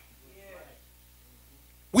right.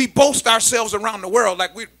 We boast ourselves around the world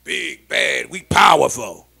like we're big, bad, we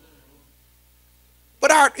powerful. But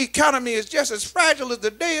our economy is just as fragile as the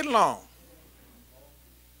day is long.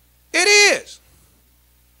 It is.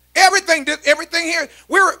 Everything here,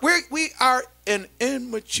 we are an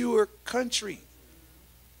immature country.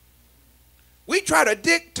 We try to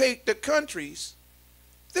dictate the countries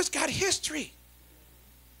that's got history.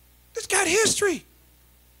 That's got history.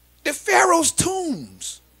 The Pharaoh's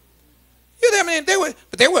tombs. You know what I mean?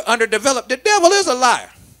 They were underdeveloped. The devil is a liar.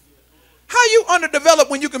 How you underdeveloped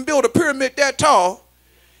when you can build a pyramid that tall,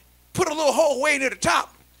 put a little hole way near the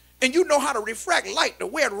top, and you know how to refract light, the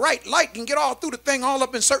way right light can get all through the thing, all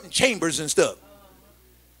up in certain chambers and stuff.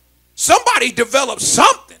 Somebody developed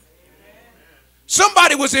something.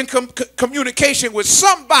 Somebody was in communication with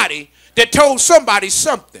somebody that told somebody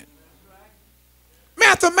something.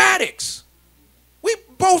 Mathematics. We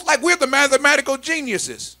both like we're the mathematical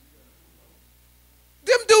geniuses.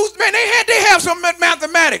 Them dudes, man, they have some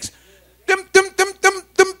mathematics. Them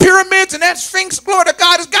pyramids and that Sphinx, glory to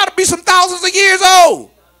God, has got to be some thousands of years old.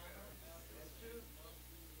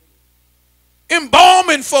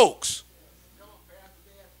 Embalming folks.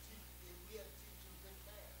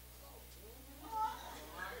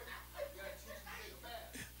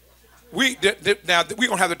 Now we're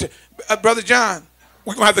gonna have to, Brother John,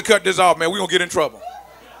 we're gonna have to cut this off, man. We're gonna get in trouble.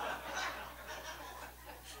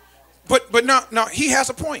 But no, he has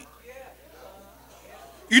a point.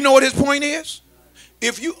 You know what his point is?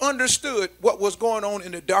 If you understood what was going on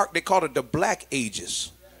in the dark, they called it the Black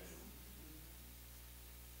Ages.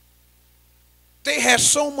 They had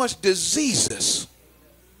so much diseases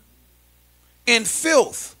and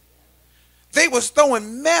filth. They was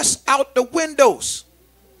throwing mess out the windows.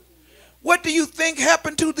 What do you think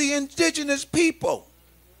happened to the indigenous people?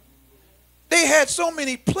 They had so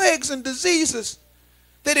many plagues and diseases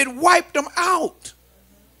that it wiped them out.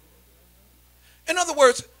 In other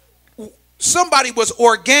words, somebody was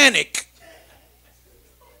organic.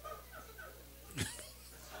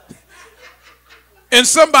 And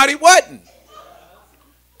somebody wasn't.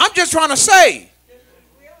 I'm just trying to say.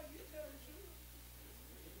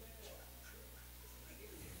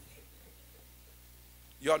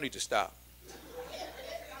 Y'all need to stop.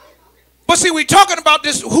 But see, we're talking about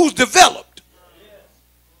this, who's developed.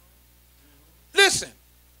 Listen,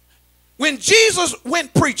 when Jesus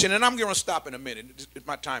went preaching, and I'm going to stop in a minute,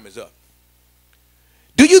 my time is up.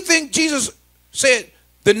 Do you think Jesus said,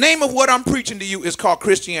 the name of what I'm preaching to you is called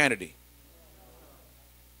Christianity?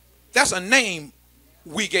 That's a name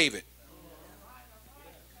we gave it.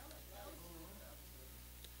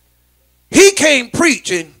 He came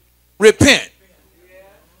preaching, repent.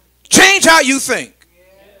 Change how you think.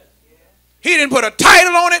 He didn't put a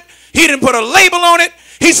title on it. He didn't put a label on it.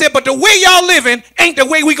 He said, but the way y'all living ain't the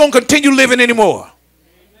way we going to continue living anymore.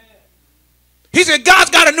 He said, God's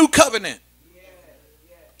got a new covenant.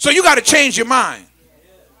 So you got to change your mind.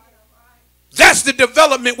 That's the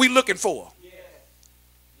development we're looking for.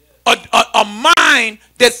 A mind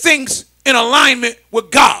that thinks in alignment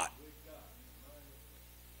with God.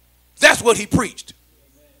 That's what he preached.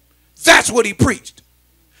 That's what he preached.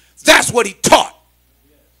 That's what he taught.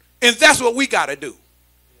 And that's what we got to do.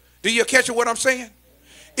 Do you catch what I'm saying?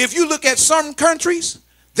 If you look at some countries,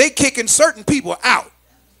 they kicking certain people out.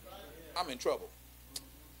 I'm in trouble.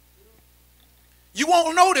 You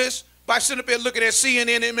won't notice by sitting up there looking at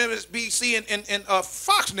CNN, MSNBC, and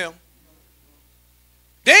Fox now.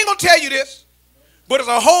 They ain't going to tell you this, but there's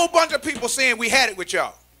a whole bunch of people saying we had it with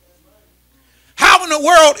y'all. How in the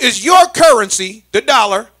world is your currency, the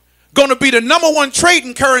dollar, going to be the #1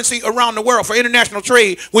 trading currency around the world for international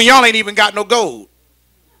trade when y'all ain't even got no gold?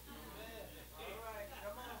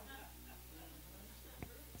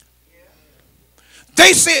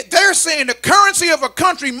 They're saying the currency of a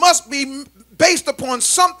country must be based upon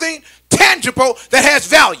something tangible that has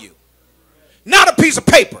value, not a piece of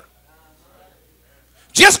paper.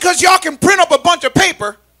 Just because y'all can print up a bunch of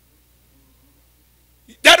paper,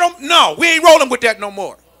 no, we ain't rolling with that no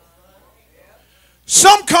more.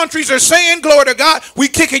 Some countries are saying, glory to God, we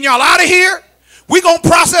kicking y'all out of here. We going to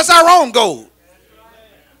process our own gold.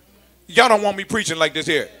 Y'all don't want me preaching like this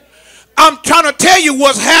here. I'm trying to tell you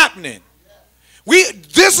what's happening.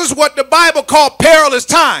 This is what the Bible called perilous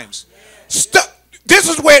times. This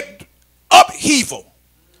is where upheaval.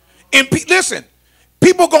 And listen,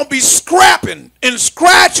 people going to be scrapping and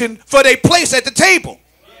scratching for their place at the table.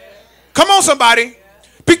 Come on, somebody.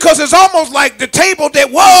 Because it's almost like the table that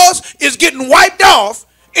is getting wiped off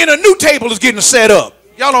and a new table is getting set up.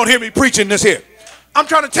 Y'all don't hear me preaching this here. I'm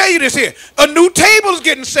trying to tell you this here. A new table is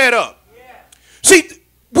getting set up. See,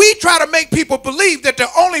 we try to make people believe that the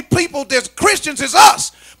only people that's Christians is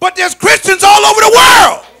us. But there's Christians all over the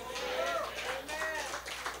world.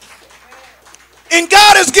 And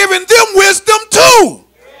God has given them wisdom too.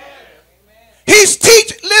 He's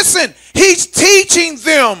teaching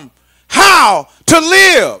them how to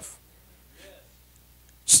live.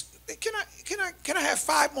 Can I have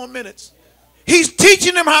 5 more minutes? He's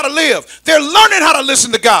teaching them how to live. They're learning how to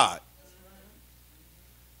listen to God.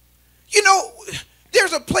 You know,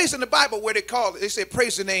 there's a place in the Bible where they say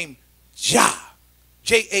praise the name Jah,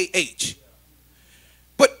 J-A-H.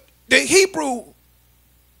 But the Hebrew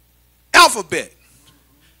alphabet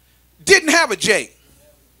didn't have a J.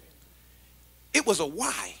 It was a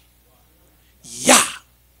Y. Yah.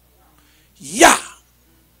 Yah.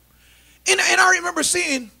 And I remember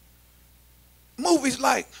seeing movies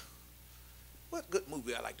like, what good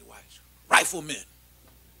movie I like to watch? Rifleman.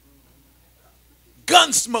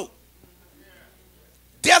 Gunsmoke.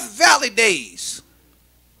 Death Valley Days.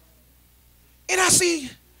 And I see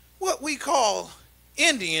what we call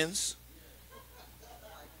Indians.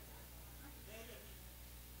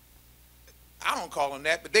 I don't call them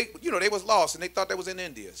that, but they was lost and they thought that was in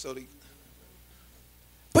India.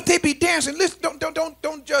 But they be dancing. Listen,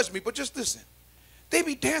 don't judge me, but just listen. They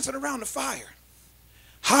be dancing around the fire.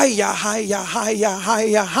 Hiya, hiya, hiya,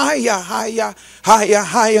 hiya, hiya, hiya, hiya,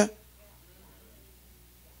 hiya.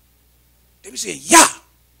 They be saying, Yah.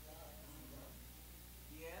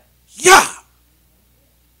 Yah.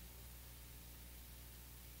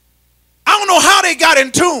 I don't know how they got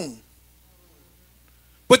in tune,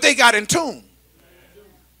 but they got in tune.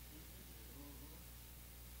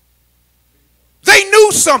 They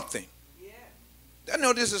knew something. I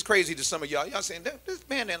know this is crazy to some of y'all. Y'all saying, this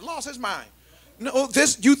man that lost his mind. No,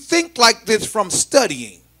 you think like this from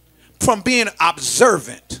studying, from being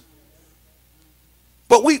observant.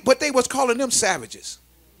 But they was calling them savages.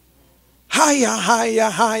 Hiya, hiya,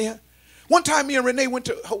 hiya. One time me and Renee went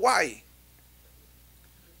to Hawaii.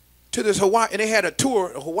 To this Hawaii, and they had a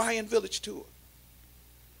tour, a Hawaiian village tour.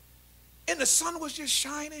 And the sun was just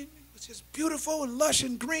shining. It was just beautiful and lush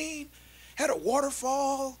and green. Had a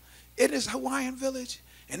waterfall in this Hawaiian village.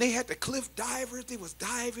 And they had the cliff divers. They was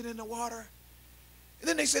diving in the water. And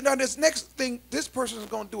then they said, now this next thing, this person is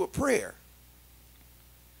going to do a prayer.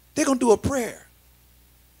 They're going to do a prayer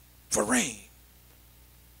for rain.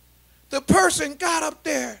 The person got up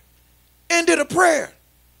there and did a prayer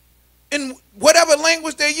in whatever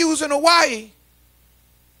language they use in Hawaii.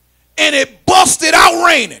 And it busted out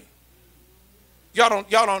raining. Y'all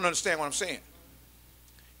don't understand what I'm saying.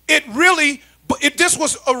 It really, this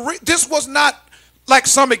was not like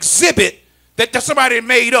some exhibit that somebody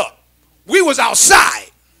made up. We was outside.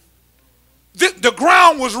 The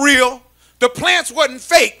ground was real. The plants wasn't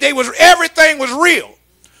fake. Everything was real.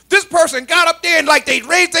 This person got up there and like they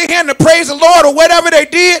raised their hand to praise the Lord or whatever they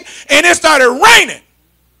did, and it started raining.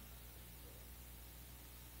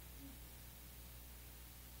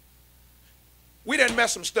 We didn't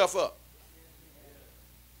mess some stuff up.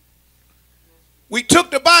 We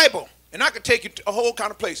took the Bible, and I could take you to a whole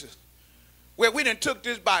kind of places. where we done took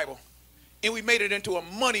this Bible and we made it into a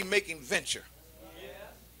money-making venture.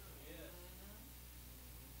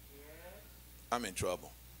 I'm in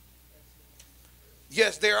trouble.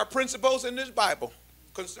 Yes, there are principles in this Bible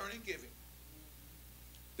concerning giving.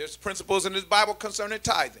 There's principles in this Bible concerning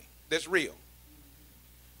tithing. That's real.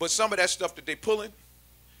 But some of that stuff that they pulling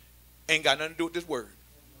ain't got nothing to do with this word.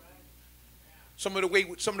 Some of the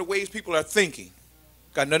ways people are thinking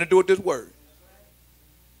got nothing to do with this word.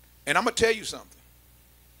 And I'm going to tell you something.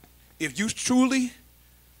 If you truly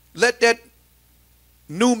let that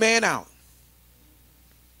new man out,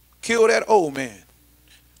 kill that old man,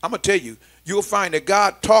 I'm going to tell you, you'll find that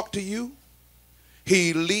God talk to you.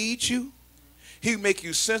 He leads you. He make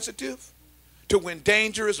you sensitive to when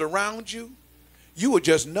danger is around you. You will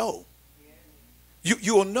just know.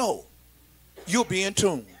 You'll know. You'll be in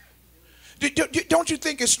tune. Don't you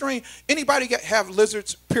think it's strange? Anybody have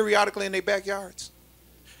lizards periodically in their backyards?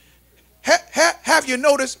 Have you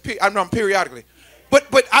noticed? I'm periodically.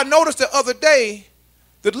 But I noticed the other day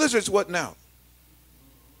the lizards wasn't out.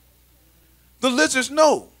 The lizards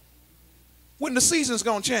know when the season's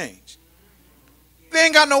going to change. They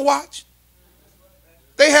ain't got no watch.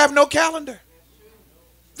 They have no calendar.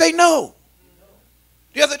 They know.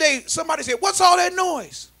 The other day, somebody said, what's all that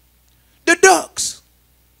noise? The ducks,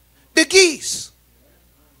 the geese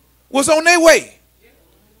was on their way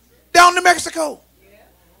down to Mexico,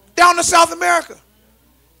 down to South America.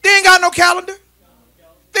 They ain't got no calendar.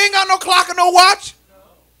 They ain't got no clock or no watch.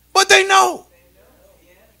 But they know.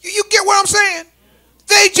 You get what I'm saying?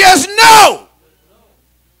 They just know.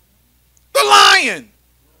 The lion,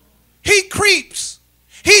 he creeps.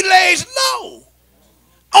 He lays low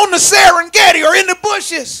on the Serengeti or in the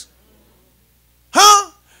bushes.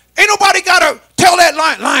 Huh? Ain't nobody got to tell that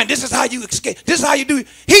lion, this is how you escape. This is how you do it.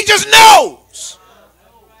 He just knows.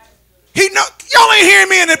 Y'all ain't hearing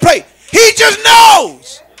me in the play. He just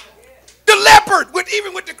knows. The leopard,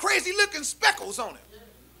 even with the crazy looking speckles on it.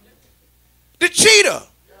 The cheetah.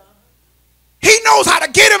 He knows how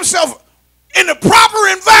to get himself in the proper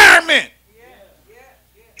environment.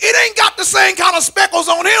 It ain't got the same kind of speckles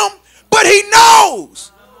on him, but he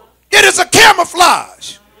knows it is a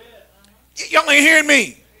camouflage. Y'all ain't hearing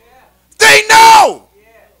me. They know.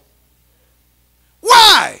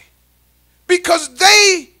 Why? Because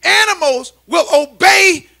animals will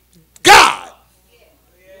obey God.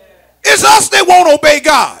 It's us that won't obey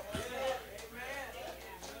God.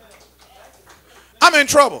 I'm in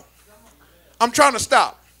trouble. I'm trying to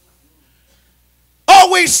stop.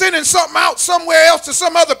 Always sending something out somewhere else to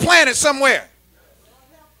some other planet somewhere.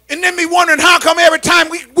 And then me wondering how come every time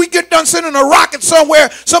we get done sending a rocket somewhere,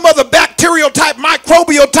 some other bacterial type,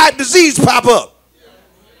 microbial type disease pop up.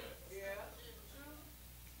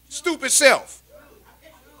 Stupid self.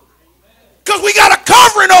 Because we got a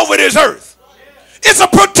covering over this earth. It's a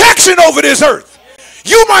protection over this earth.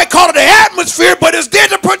 You might call it the atmosphere, but it's there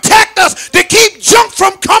to protect us, to keep junk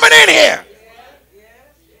from coming in here.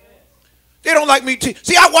 They don't like me.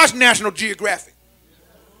 See, I watch National Geographic.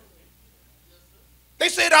 They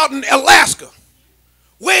said out in Alaska,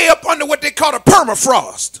 way up under what they call a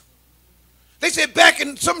permafrost. They said back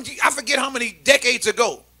in I forget how many decades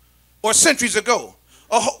ago or centuries ago,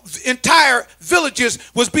 entire villages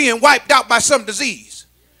was being wiped out by some disease.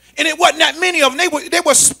 And it wasn't that many of them. They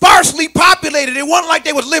were sparsely populated. It wasn't like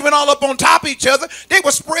they was living all up on top of each other. They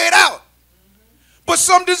were spread out. But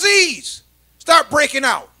some disease started breaking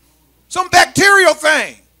out. Some bacterial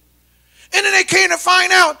thing. And then they came to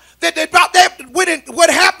find out that what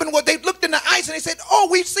happened was they looked in the ice and they said, oh,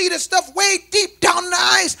 we see this stuff way deep down in the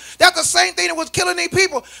ice. That's the same thing that was killing these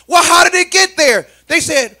people. Well, how did it get there? They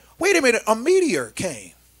said, wait a minute, a meteor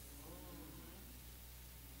came.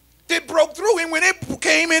 It broke through, and when it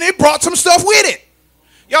came in, it brought some stuff with it.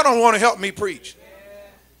 Y'all don't want to help me preach.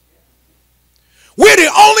 We're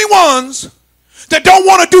the only ones that don't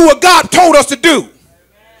want to do what God told us to do.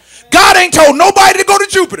 God ain't told nobody to go to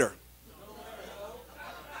Jupiter.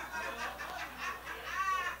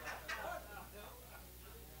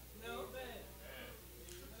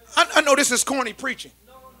 I know this is corny preaching.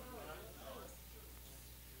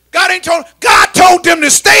 God told them to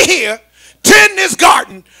stay here, tend this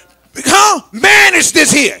garden, manage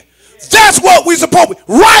this here. That's what we're supposed to,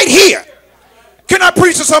 right here. Can I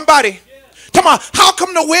preach to somebody? Come on, how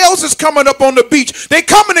come the whales is coming up on the beach? They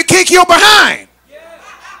coming to kick you behind.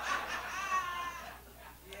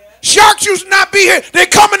 Sharks used to not be here. They're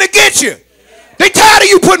coming to get you. They tired of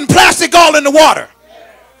you putting plastic all in the water.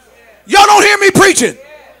 Y'all don't hear me preaching.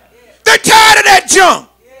 They're tired of that junk.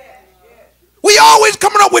 We always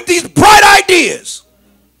coming up with these bright ideas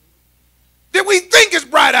that we think is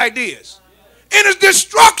bright ideas. And it's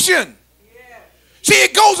destruction. See,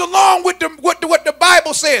 it goes along with what the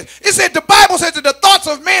Bible says. It said the Bible says that the thoughts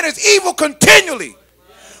of man is evil continually.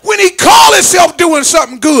 When he calls himself doing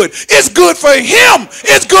something good, it's good for him.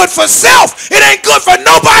 It's good for self. It ain't good for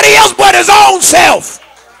nobody else but his own self.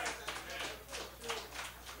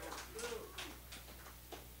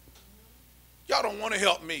 Y'all don't want to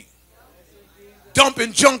help me.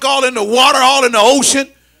 Dumping junk all in the water, all in the ocean.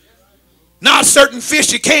 Now certain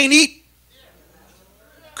fish you can't eat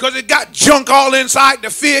because it got junk all inside the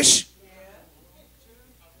fish.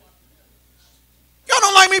 Y'all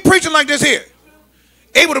don't like me preaching like this here.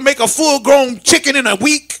 Able to make a full-grown chicken in a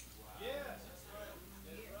week.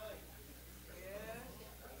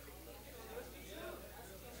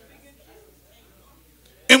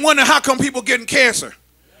 And wonder how come people getting cancer.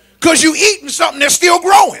 Because you eating something that's still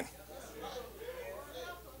growing.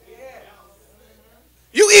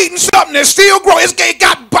 You eating something that's still growing.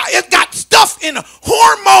 It got stuff in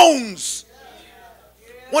hormones.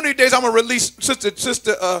 One of these days I'm going to release Sister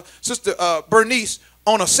Bernice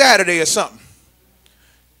on a Saturday or something.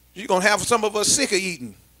 You're going to have some of us sick of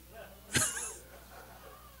eating.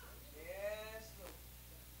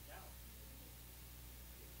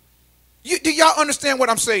 Do y'all understand what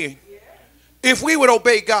I'm saying? If we would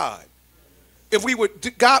obey God,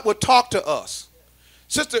 God would talk to us.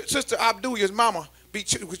 Sister Abdul's mama,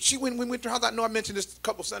 she went to her house. I know I mentioned this a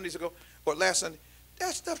couple Sundays ago or last Sunday.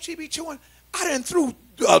 That stuff she be chewing, I done threw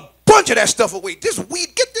a bunch of that stuff away. This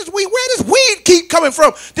weed, get this weed. Where this weed keep coming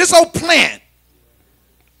from? This old plant.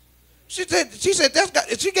 She said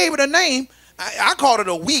she gave it a name. I called it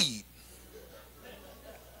a weed.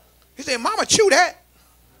 He said, Mama, chew that.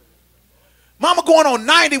 Mama going on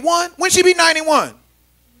 91. When she be 91?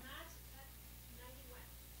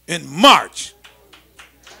 In March.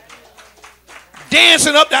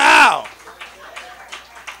 Dancing up the aisle.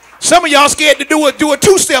 Some of y'all scared to do a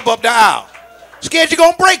two-step up the aisle. Scared you're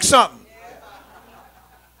going to break something.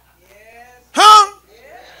 Huh?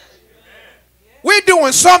 We're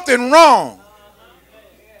doing something wrong.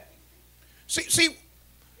 See,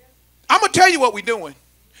 I'm going to tell you what we're doing.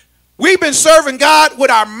 We've been serving God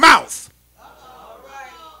with our mouth.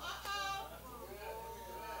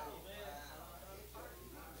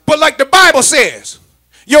 But like the Bible says,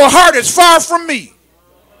 your heart is far from me.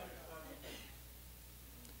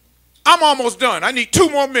 I'm almost done. I need 2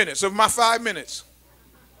 more minutes of my 5 minutes.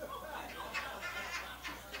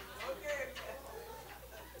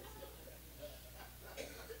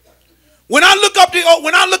 When I look at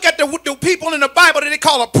the people in the Bible that they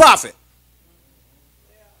call a prophet,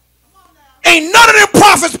 ain't none of them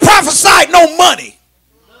prophets prophesied no money.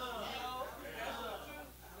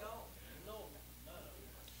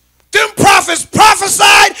 Them prophets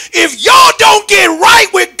prophesied, if y'all don't get right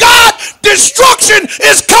with God, destruction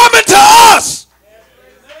is coming to us.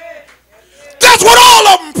 That's what all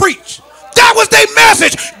of them preach. That was their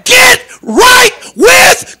message. Get right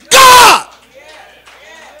with God.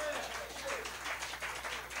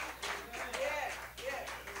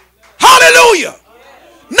 Hallelujah.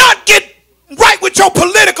 Not get right with your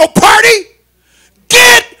political party.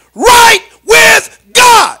 Get right with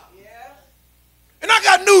God. And I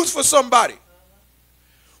got news for somebody.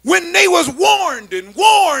 When they was warned and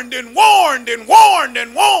warned and warned and warned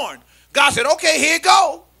and warned, God said, okay, here you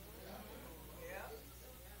go.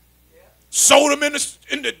 Sold them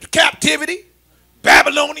into captivity.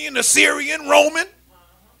 Babylonian, Assyrian, Roman.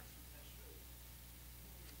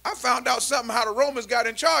 I found out something how the Romans got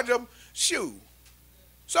in charge of them. Shoot.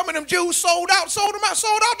 Some of them Jews sold them out, sold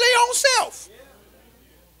out their own self.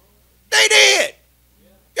 They did.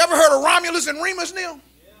 You ever heard of Romulus and Remus now?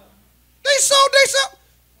 They sold themselves.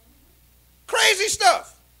 Crazy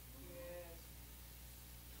stuff.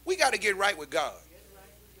 We got to get right with God.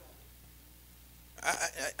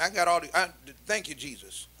 I got all the, thank you,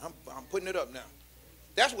 Jesus. I'm putting it up now.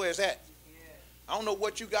 That's where it's at. I don't know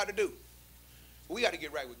what you got to do. But we got to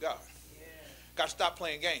get right with God. Got to stop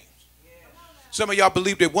playing games. Some of y'all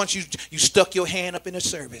believe that once you stuck your hand up in a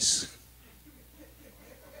service.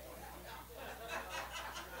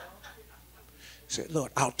 Said,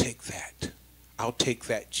 Lord, I'll take that. I'll take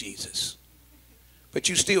that, Jesus. But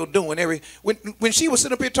you still doing when she was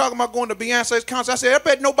sitting up here talking about going to Beyonce's concert, I said, I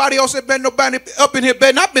bet nobody else had been nobody up in here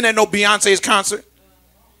better not been at no Beyonce's concert.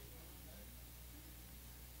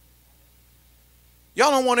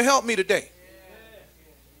 Y'all don't want to help me today.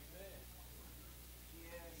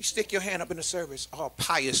 You stick your hand up in the service all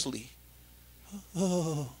piously.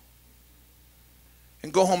 Oh.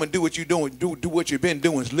 And go home and do what you're doing. Do what you've been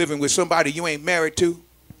doing. Living with somebody you ain't married to.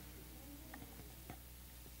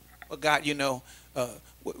 Well, God, you know,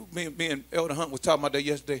 me and Elder Hunt was talking about that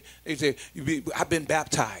yesterday. They said, I've been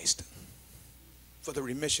baptized. for the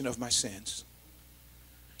remission of my sins.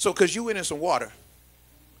 So because you went in some water,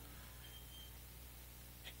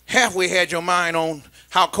 halfway had your mind on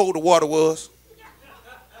how cold the water was,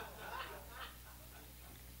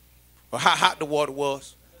 or how hot the water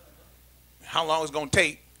was, how long it's going to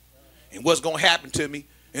take, and what's going to happen to me,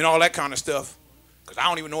 and all that kind of stuff. Because I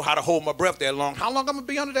don't even know how to hold my breath that long. How long I'm going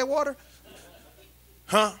to be under that water?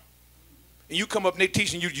 Huh? And you come up and they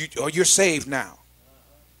teaching you, you're saved now.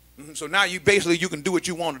 So now you basically, you can do what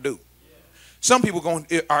you want to do. Some people going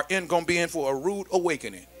to be in for a rude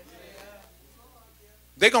awakening.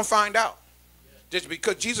 They're going to find out. Just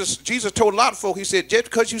because Jesus told a lot of folk, he said, just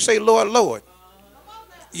because you say, Lord, Lord,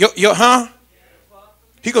 He going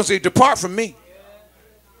to say, depart from me.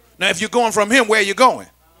 Now, if you're going from him, where are you going?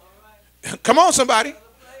 Come on, somebody.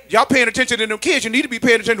 Y'all paying attention to them kids. You need to be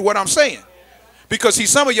paying attention to what I'm saying. Because, see,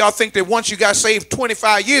 some of y'all think that once you got saved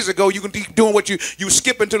 25 years ago, you can keep doing what you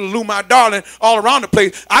skipping to the Lou, my darling, all around the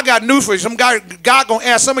place. I got news for you. Some God going to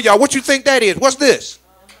ask some of y'all, what you think that is? What's this?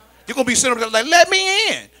 You're going to be sitting there like, let me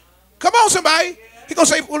in. Come on, somebody. He's going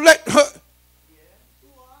to say, well,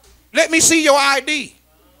 let me see your ID.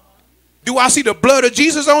 Do I see the blood of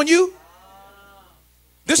Jesus on you?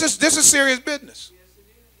 This is serious business.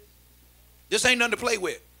 This ain't nothing to play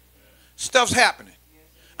with. Stuff's happening.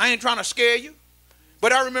 I ain't trying to scare you.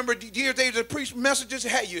 But I remember years days of preach messages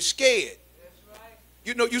had you scared.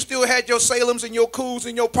 You know, you still had your Salems and your Cools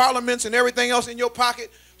and your Parliaments and everything else in your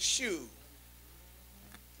pocket. Shoot.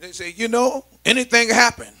 They say, you know, anything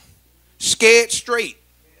happen. Scared straight.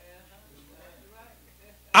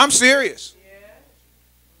 I'm serious.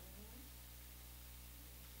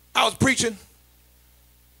 I was preaching.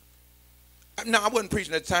 No, I wasn't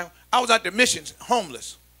preaching at the time. I was at the missions,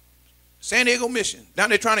 homeless. San Diego mission. Down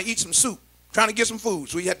there trying to eat some soup, trying to get some food.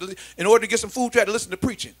 So you had to, in order to get some food, you had to listen to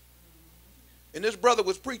preaching. And this brother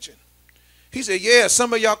was preaching. He said, yeah,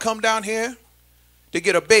 some of y'all come down here to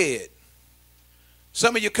get a bed.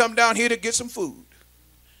 Some of you come down here to get some food.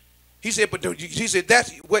 He said, but he said,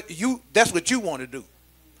 that's what you want to do.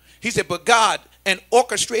 He said, but God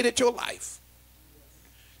orchestrated your life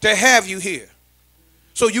to have you here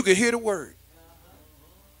so you could hear the word.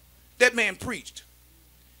 That man preached.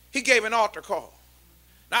 He gave an altar call.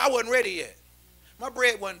 Now, I wasn't ready yet. My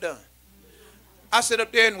bread wasn't done. I sat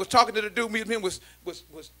up there and was talking to the dude. Me and him was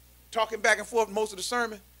talking back and forth most of the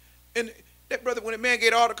sermon. And that brother, when the man gave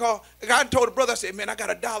the altar call, I told the brother, I said, man, I got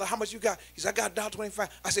 $1. How much you got? He said, I got $1.25.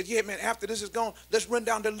 I said, yeah, man, after this is gone, let's run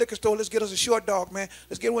down to the liquor store. Let's get us a short dog, man.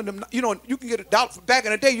 Let's get one of them. You know, you can get $1. Back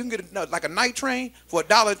in the day, you can get like a night train for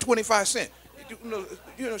 $1.25.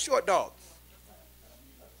 You know, short dog.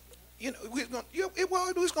 You know, we're going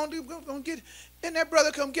to get it. And that brother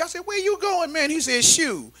come get, I said, where you going, man? He said,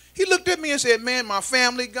 shoo. He looked at me and said, man, my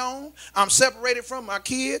family gone. I'm separated from my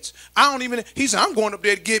kids. He said, I'm going up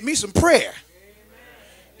there to get me some prayer.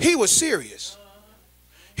 He was serious.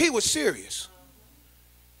 He was serious.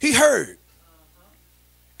 He heard.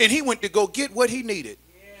 And he went to go get what he needed.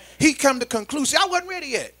 He come to conclusion, I wasn't ready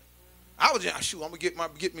yet. I was just, shoot, I'm going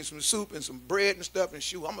to get me some soup and some bread and stuff, and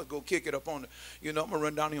shoot, I'm going to go kick it up on I'm going to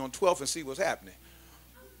run down here on 12th and see what's happening.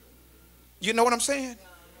 You know what I'm saying?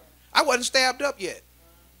 I wasn't stabbed up yet.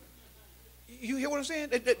 You hear what I'm saying?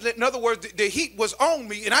 In other words, the heat was on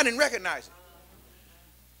me, and I didn't recognize it.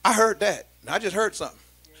 I heard that, and I just heard something.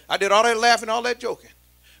 I did all that laughing, all that joking,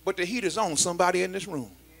 but the heat is on somebody in this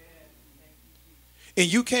room.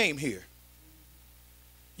 And you came here.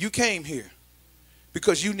 You came here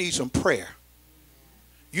because you need some prayer.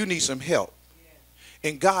 You need some help.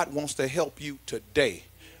 And God wants to help you today.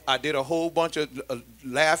 I did a whole bunch of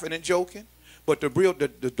laughing and joking, but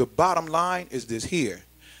the bottom line is this here.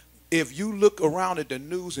 If you look around at the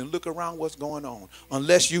news and look around what's going on,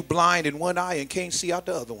 unless you blind in one eye and can't see out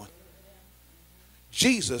the other one,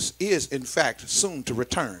 Jesus is, in fact, soon to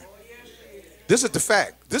return. This is the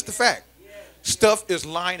fact. This is the fact. Stuff is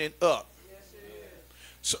lining up.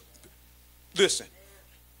 So, listen.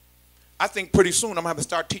 I think pretty soon I'm going to have to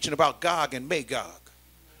start teaching about Gog and Magog.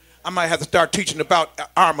 I might have to start teaching about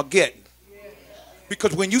Armageddon.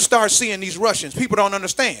 Because when you start seeing these Russians, people don't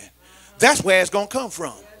understand. That's where it's going to come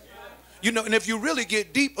from. You know, and if you really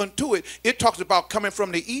get deep into it, it talks about coming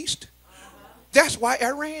from the east. That's why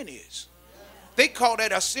Iran is. They call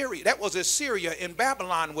that Assyria. That was Assyria, and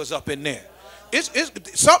Babylon was up in there.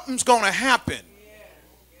 Something's going to happen.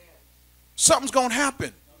 Something's going to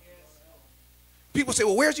happen. People say,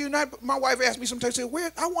 well, where's the United? My wife asked me sometimes, say,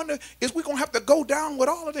 where? I wonder, is we going to have to go down with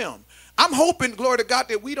all of them? I'm hoping, glory to God,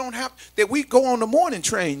 that we don't have, that we go on the morning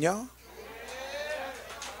train, y'all.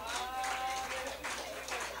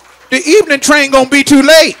 The evening train going to be too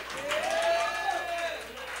late.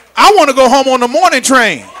 I want to go home on the morning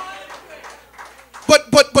train.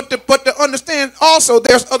 But to understand also,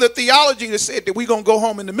 there's other theology that said that we're going to go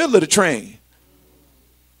home in the middle of the train.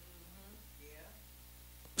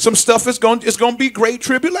 Some stuff is going to be great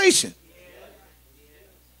tribulation.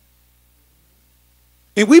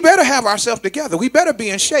 And we better have ourselves together. We better be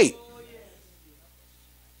in shape.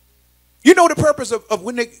 You know the purpose of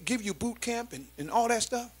when they give you boot camp and all that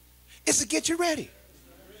stuff? It's to get you ready.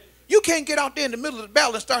 You can't get out there in the middle of the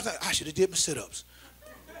battle and start saying, I should have did my sit-ups.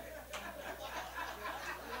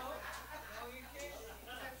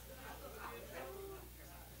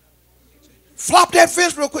 Flop that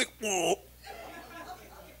fence real quick. You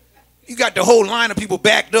got the whole line of people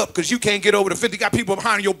backed up because you can't get over the fence. You got people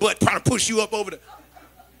behind your butt trying to push you up over the...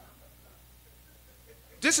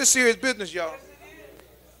 This is serious business, y'all.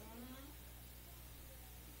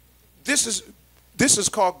 This is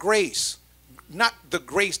called grace. Not the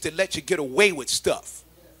grace to let you get away with stuff.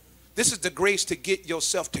 This is the grace to get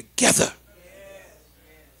yourself together.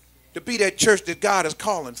 To be that church that God is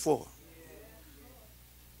calling for.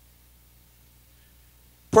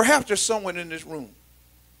 Perhaps there's someone in this room.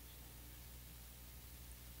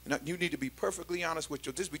 Now, you need to be perfectly honest with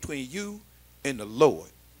you. This is between you and the Lord.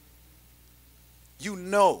 You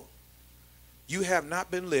know you have not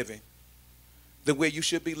been living the way you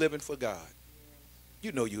should be living for God.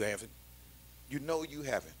 You know you haven't. You know you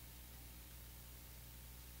haven't.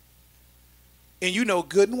 And you know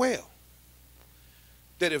good and well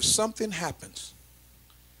that if something happens,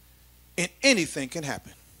 and anything can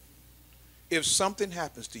happen, if something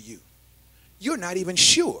happens to you, you're not even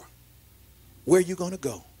sure where you're going to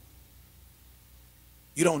go.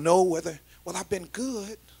 You don't know whether, well, I've been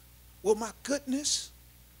good. Will my goodness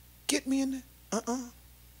get me in there?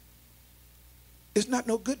 It's not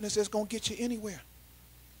no goodness that's going to get you anywhere.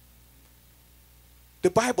 The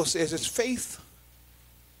Bible says it's faith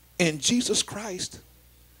in Jesus Christ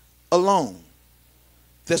alone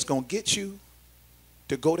that's going to get you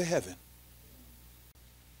to go to heaven.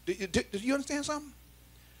 Do you understand something?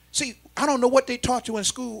 See, I don't know what they taught you in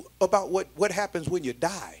school about what happens when you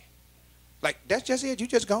die. Like, that's just it. You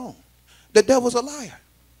just gone. The devil's a liar.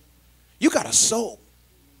 You got a soul.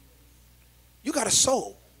 You got a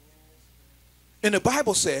soul. And the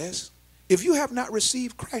Bible says, if you have not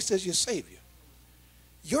received Christ as your Savior,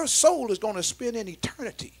 your soul is going to spend an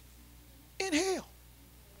eternity in hell.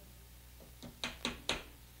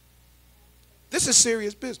 This is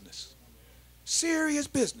serious business. Serious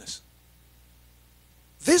business.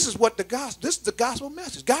 This is what this is the gospel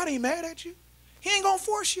message. God ain't mad at you. He ain't going to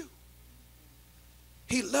force you.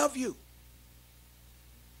 He loves you.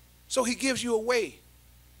 So he gives you a way.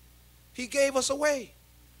 He gave us a way.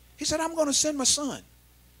 He said, I'm going to send my son,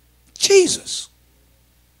 Jesus,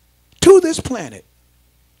 to this planet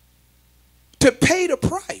to pay the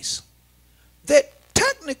price that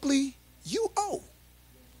technically you owe.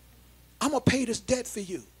 I'm going to pay this debt for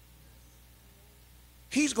you.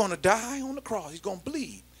 He's going to die on the cross. He's going to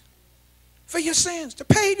bleed for your sins to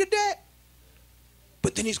pay the debt.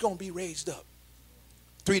 But then he's going to be raised up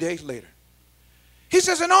 3 days later. He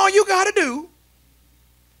says, and all you got to do,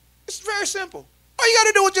 it's very simple. All you got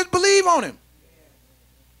to do is just believe on him.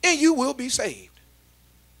 And you will be saved.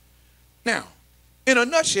 Now, in a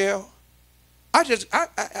nutshell, I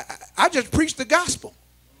just preached the gospel.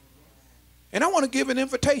 And I want to give an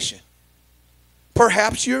invitation.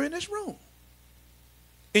 Perhaps you're in this room.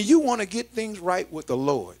 And you want to get things right with the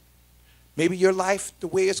Lord. Maybe your life, the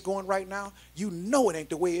way it's going right now, you know it ain't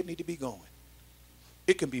the way it need to be going.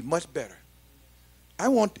 It can be much better.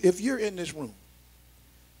 If you're in this room,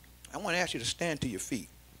 I want to ask you to stand to your feet.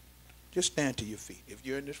 Just stand to your feet if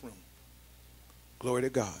you're in this room. Glory to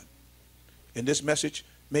God. And this message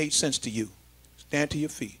made sense to you. Stand to your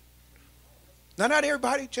feet. Now, not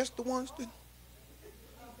everybody, just the ones that...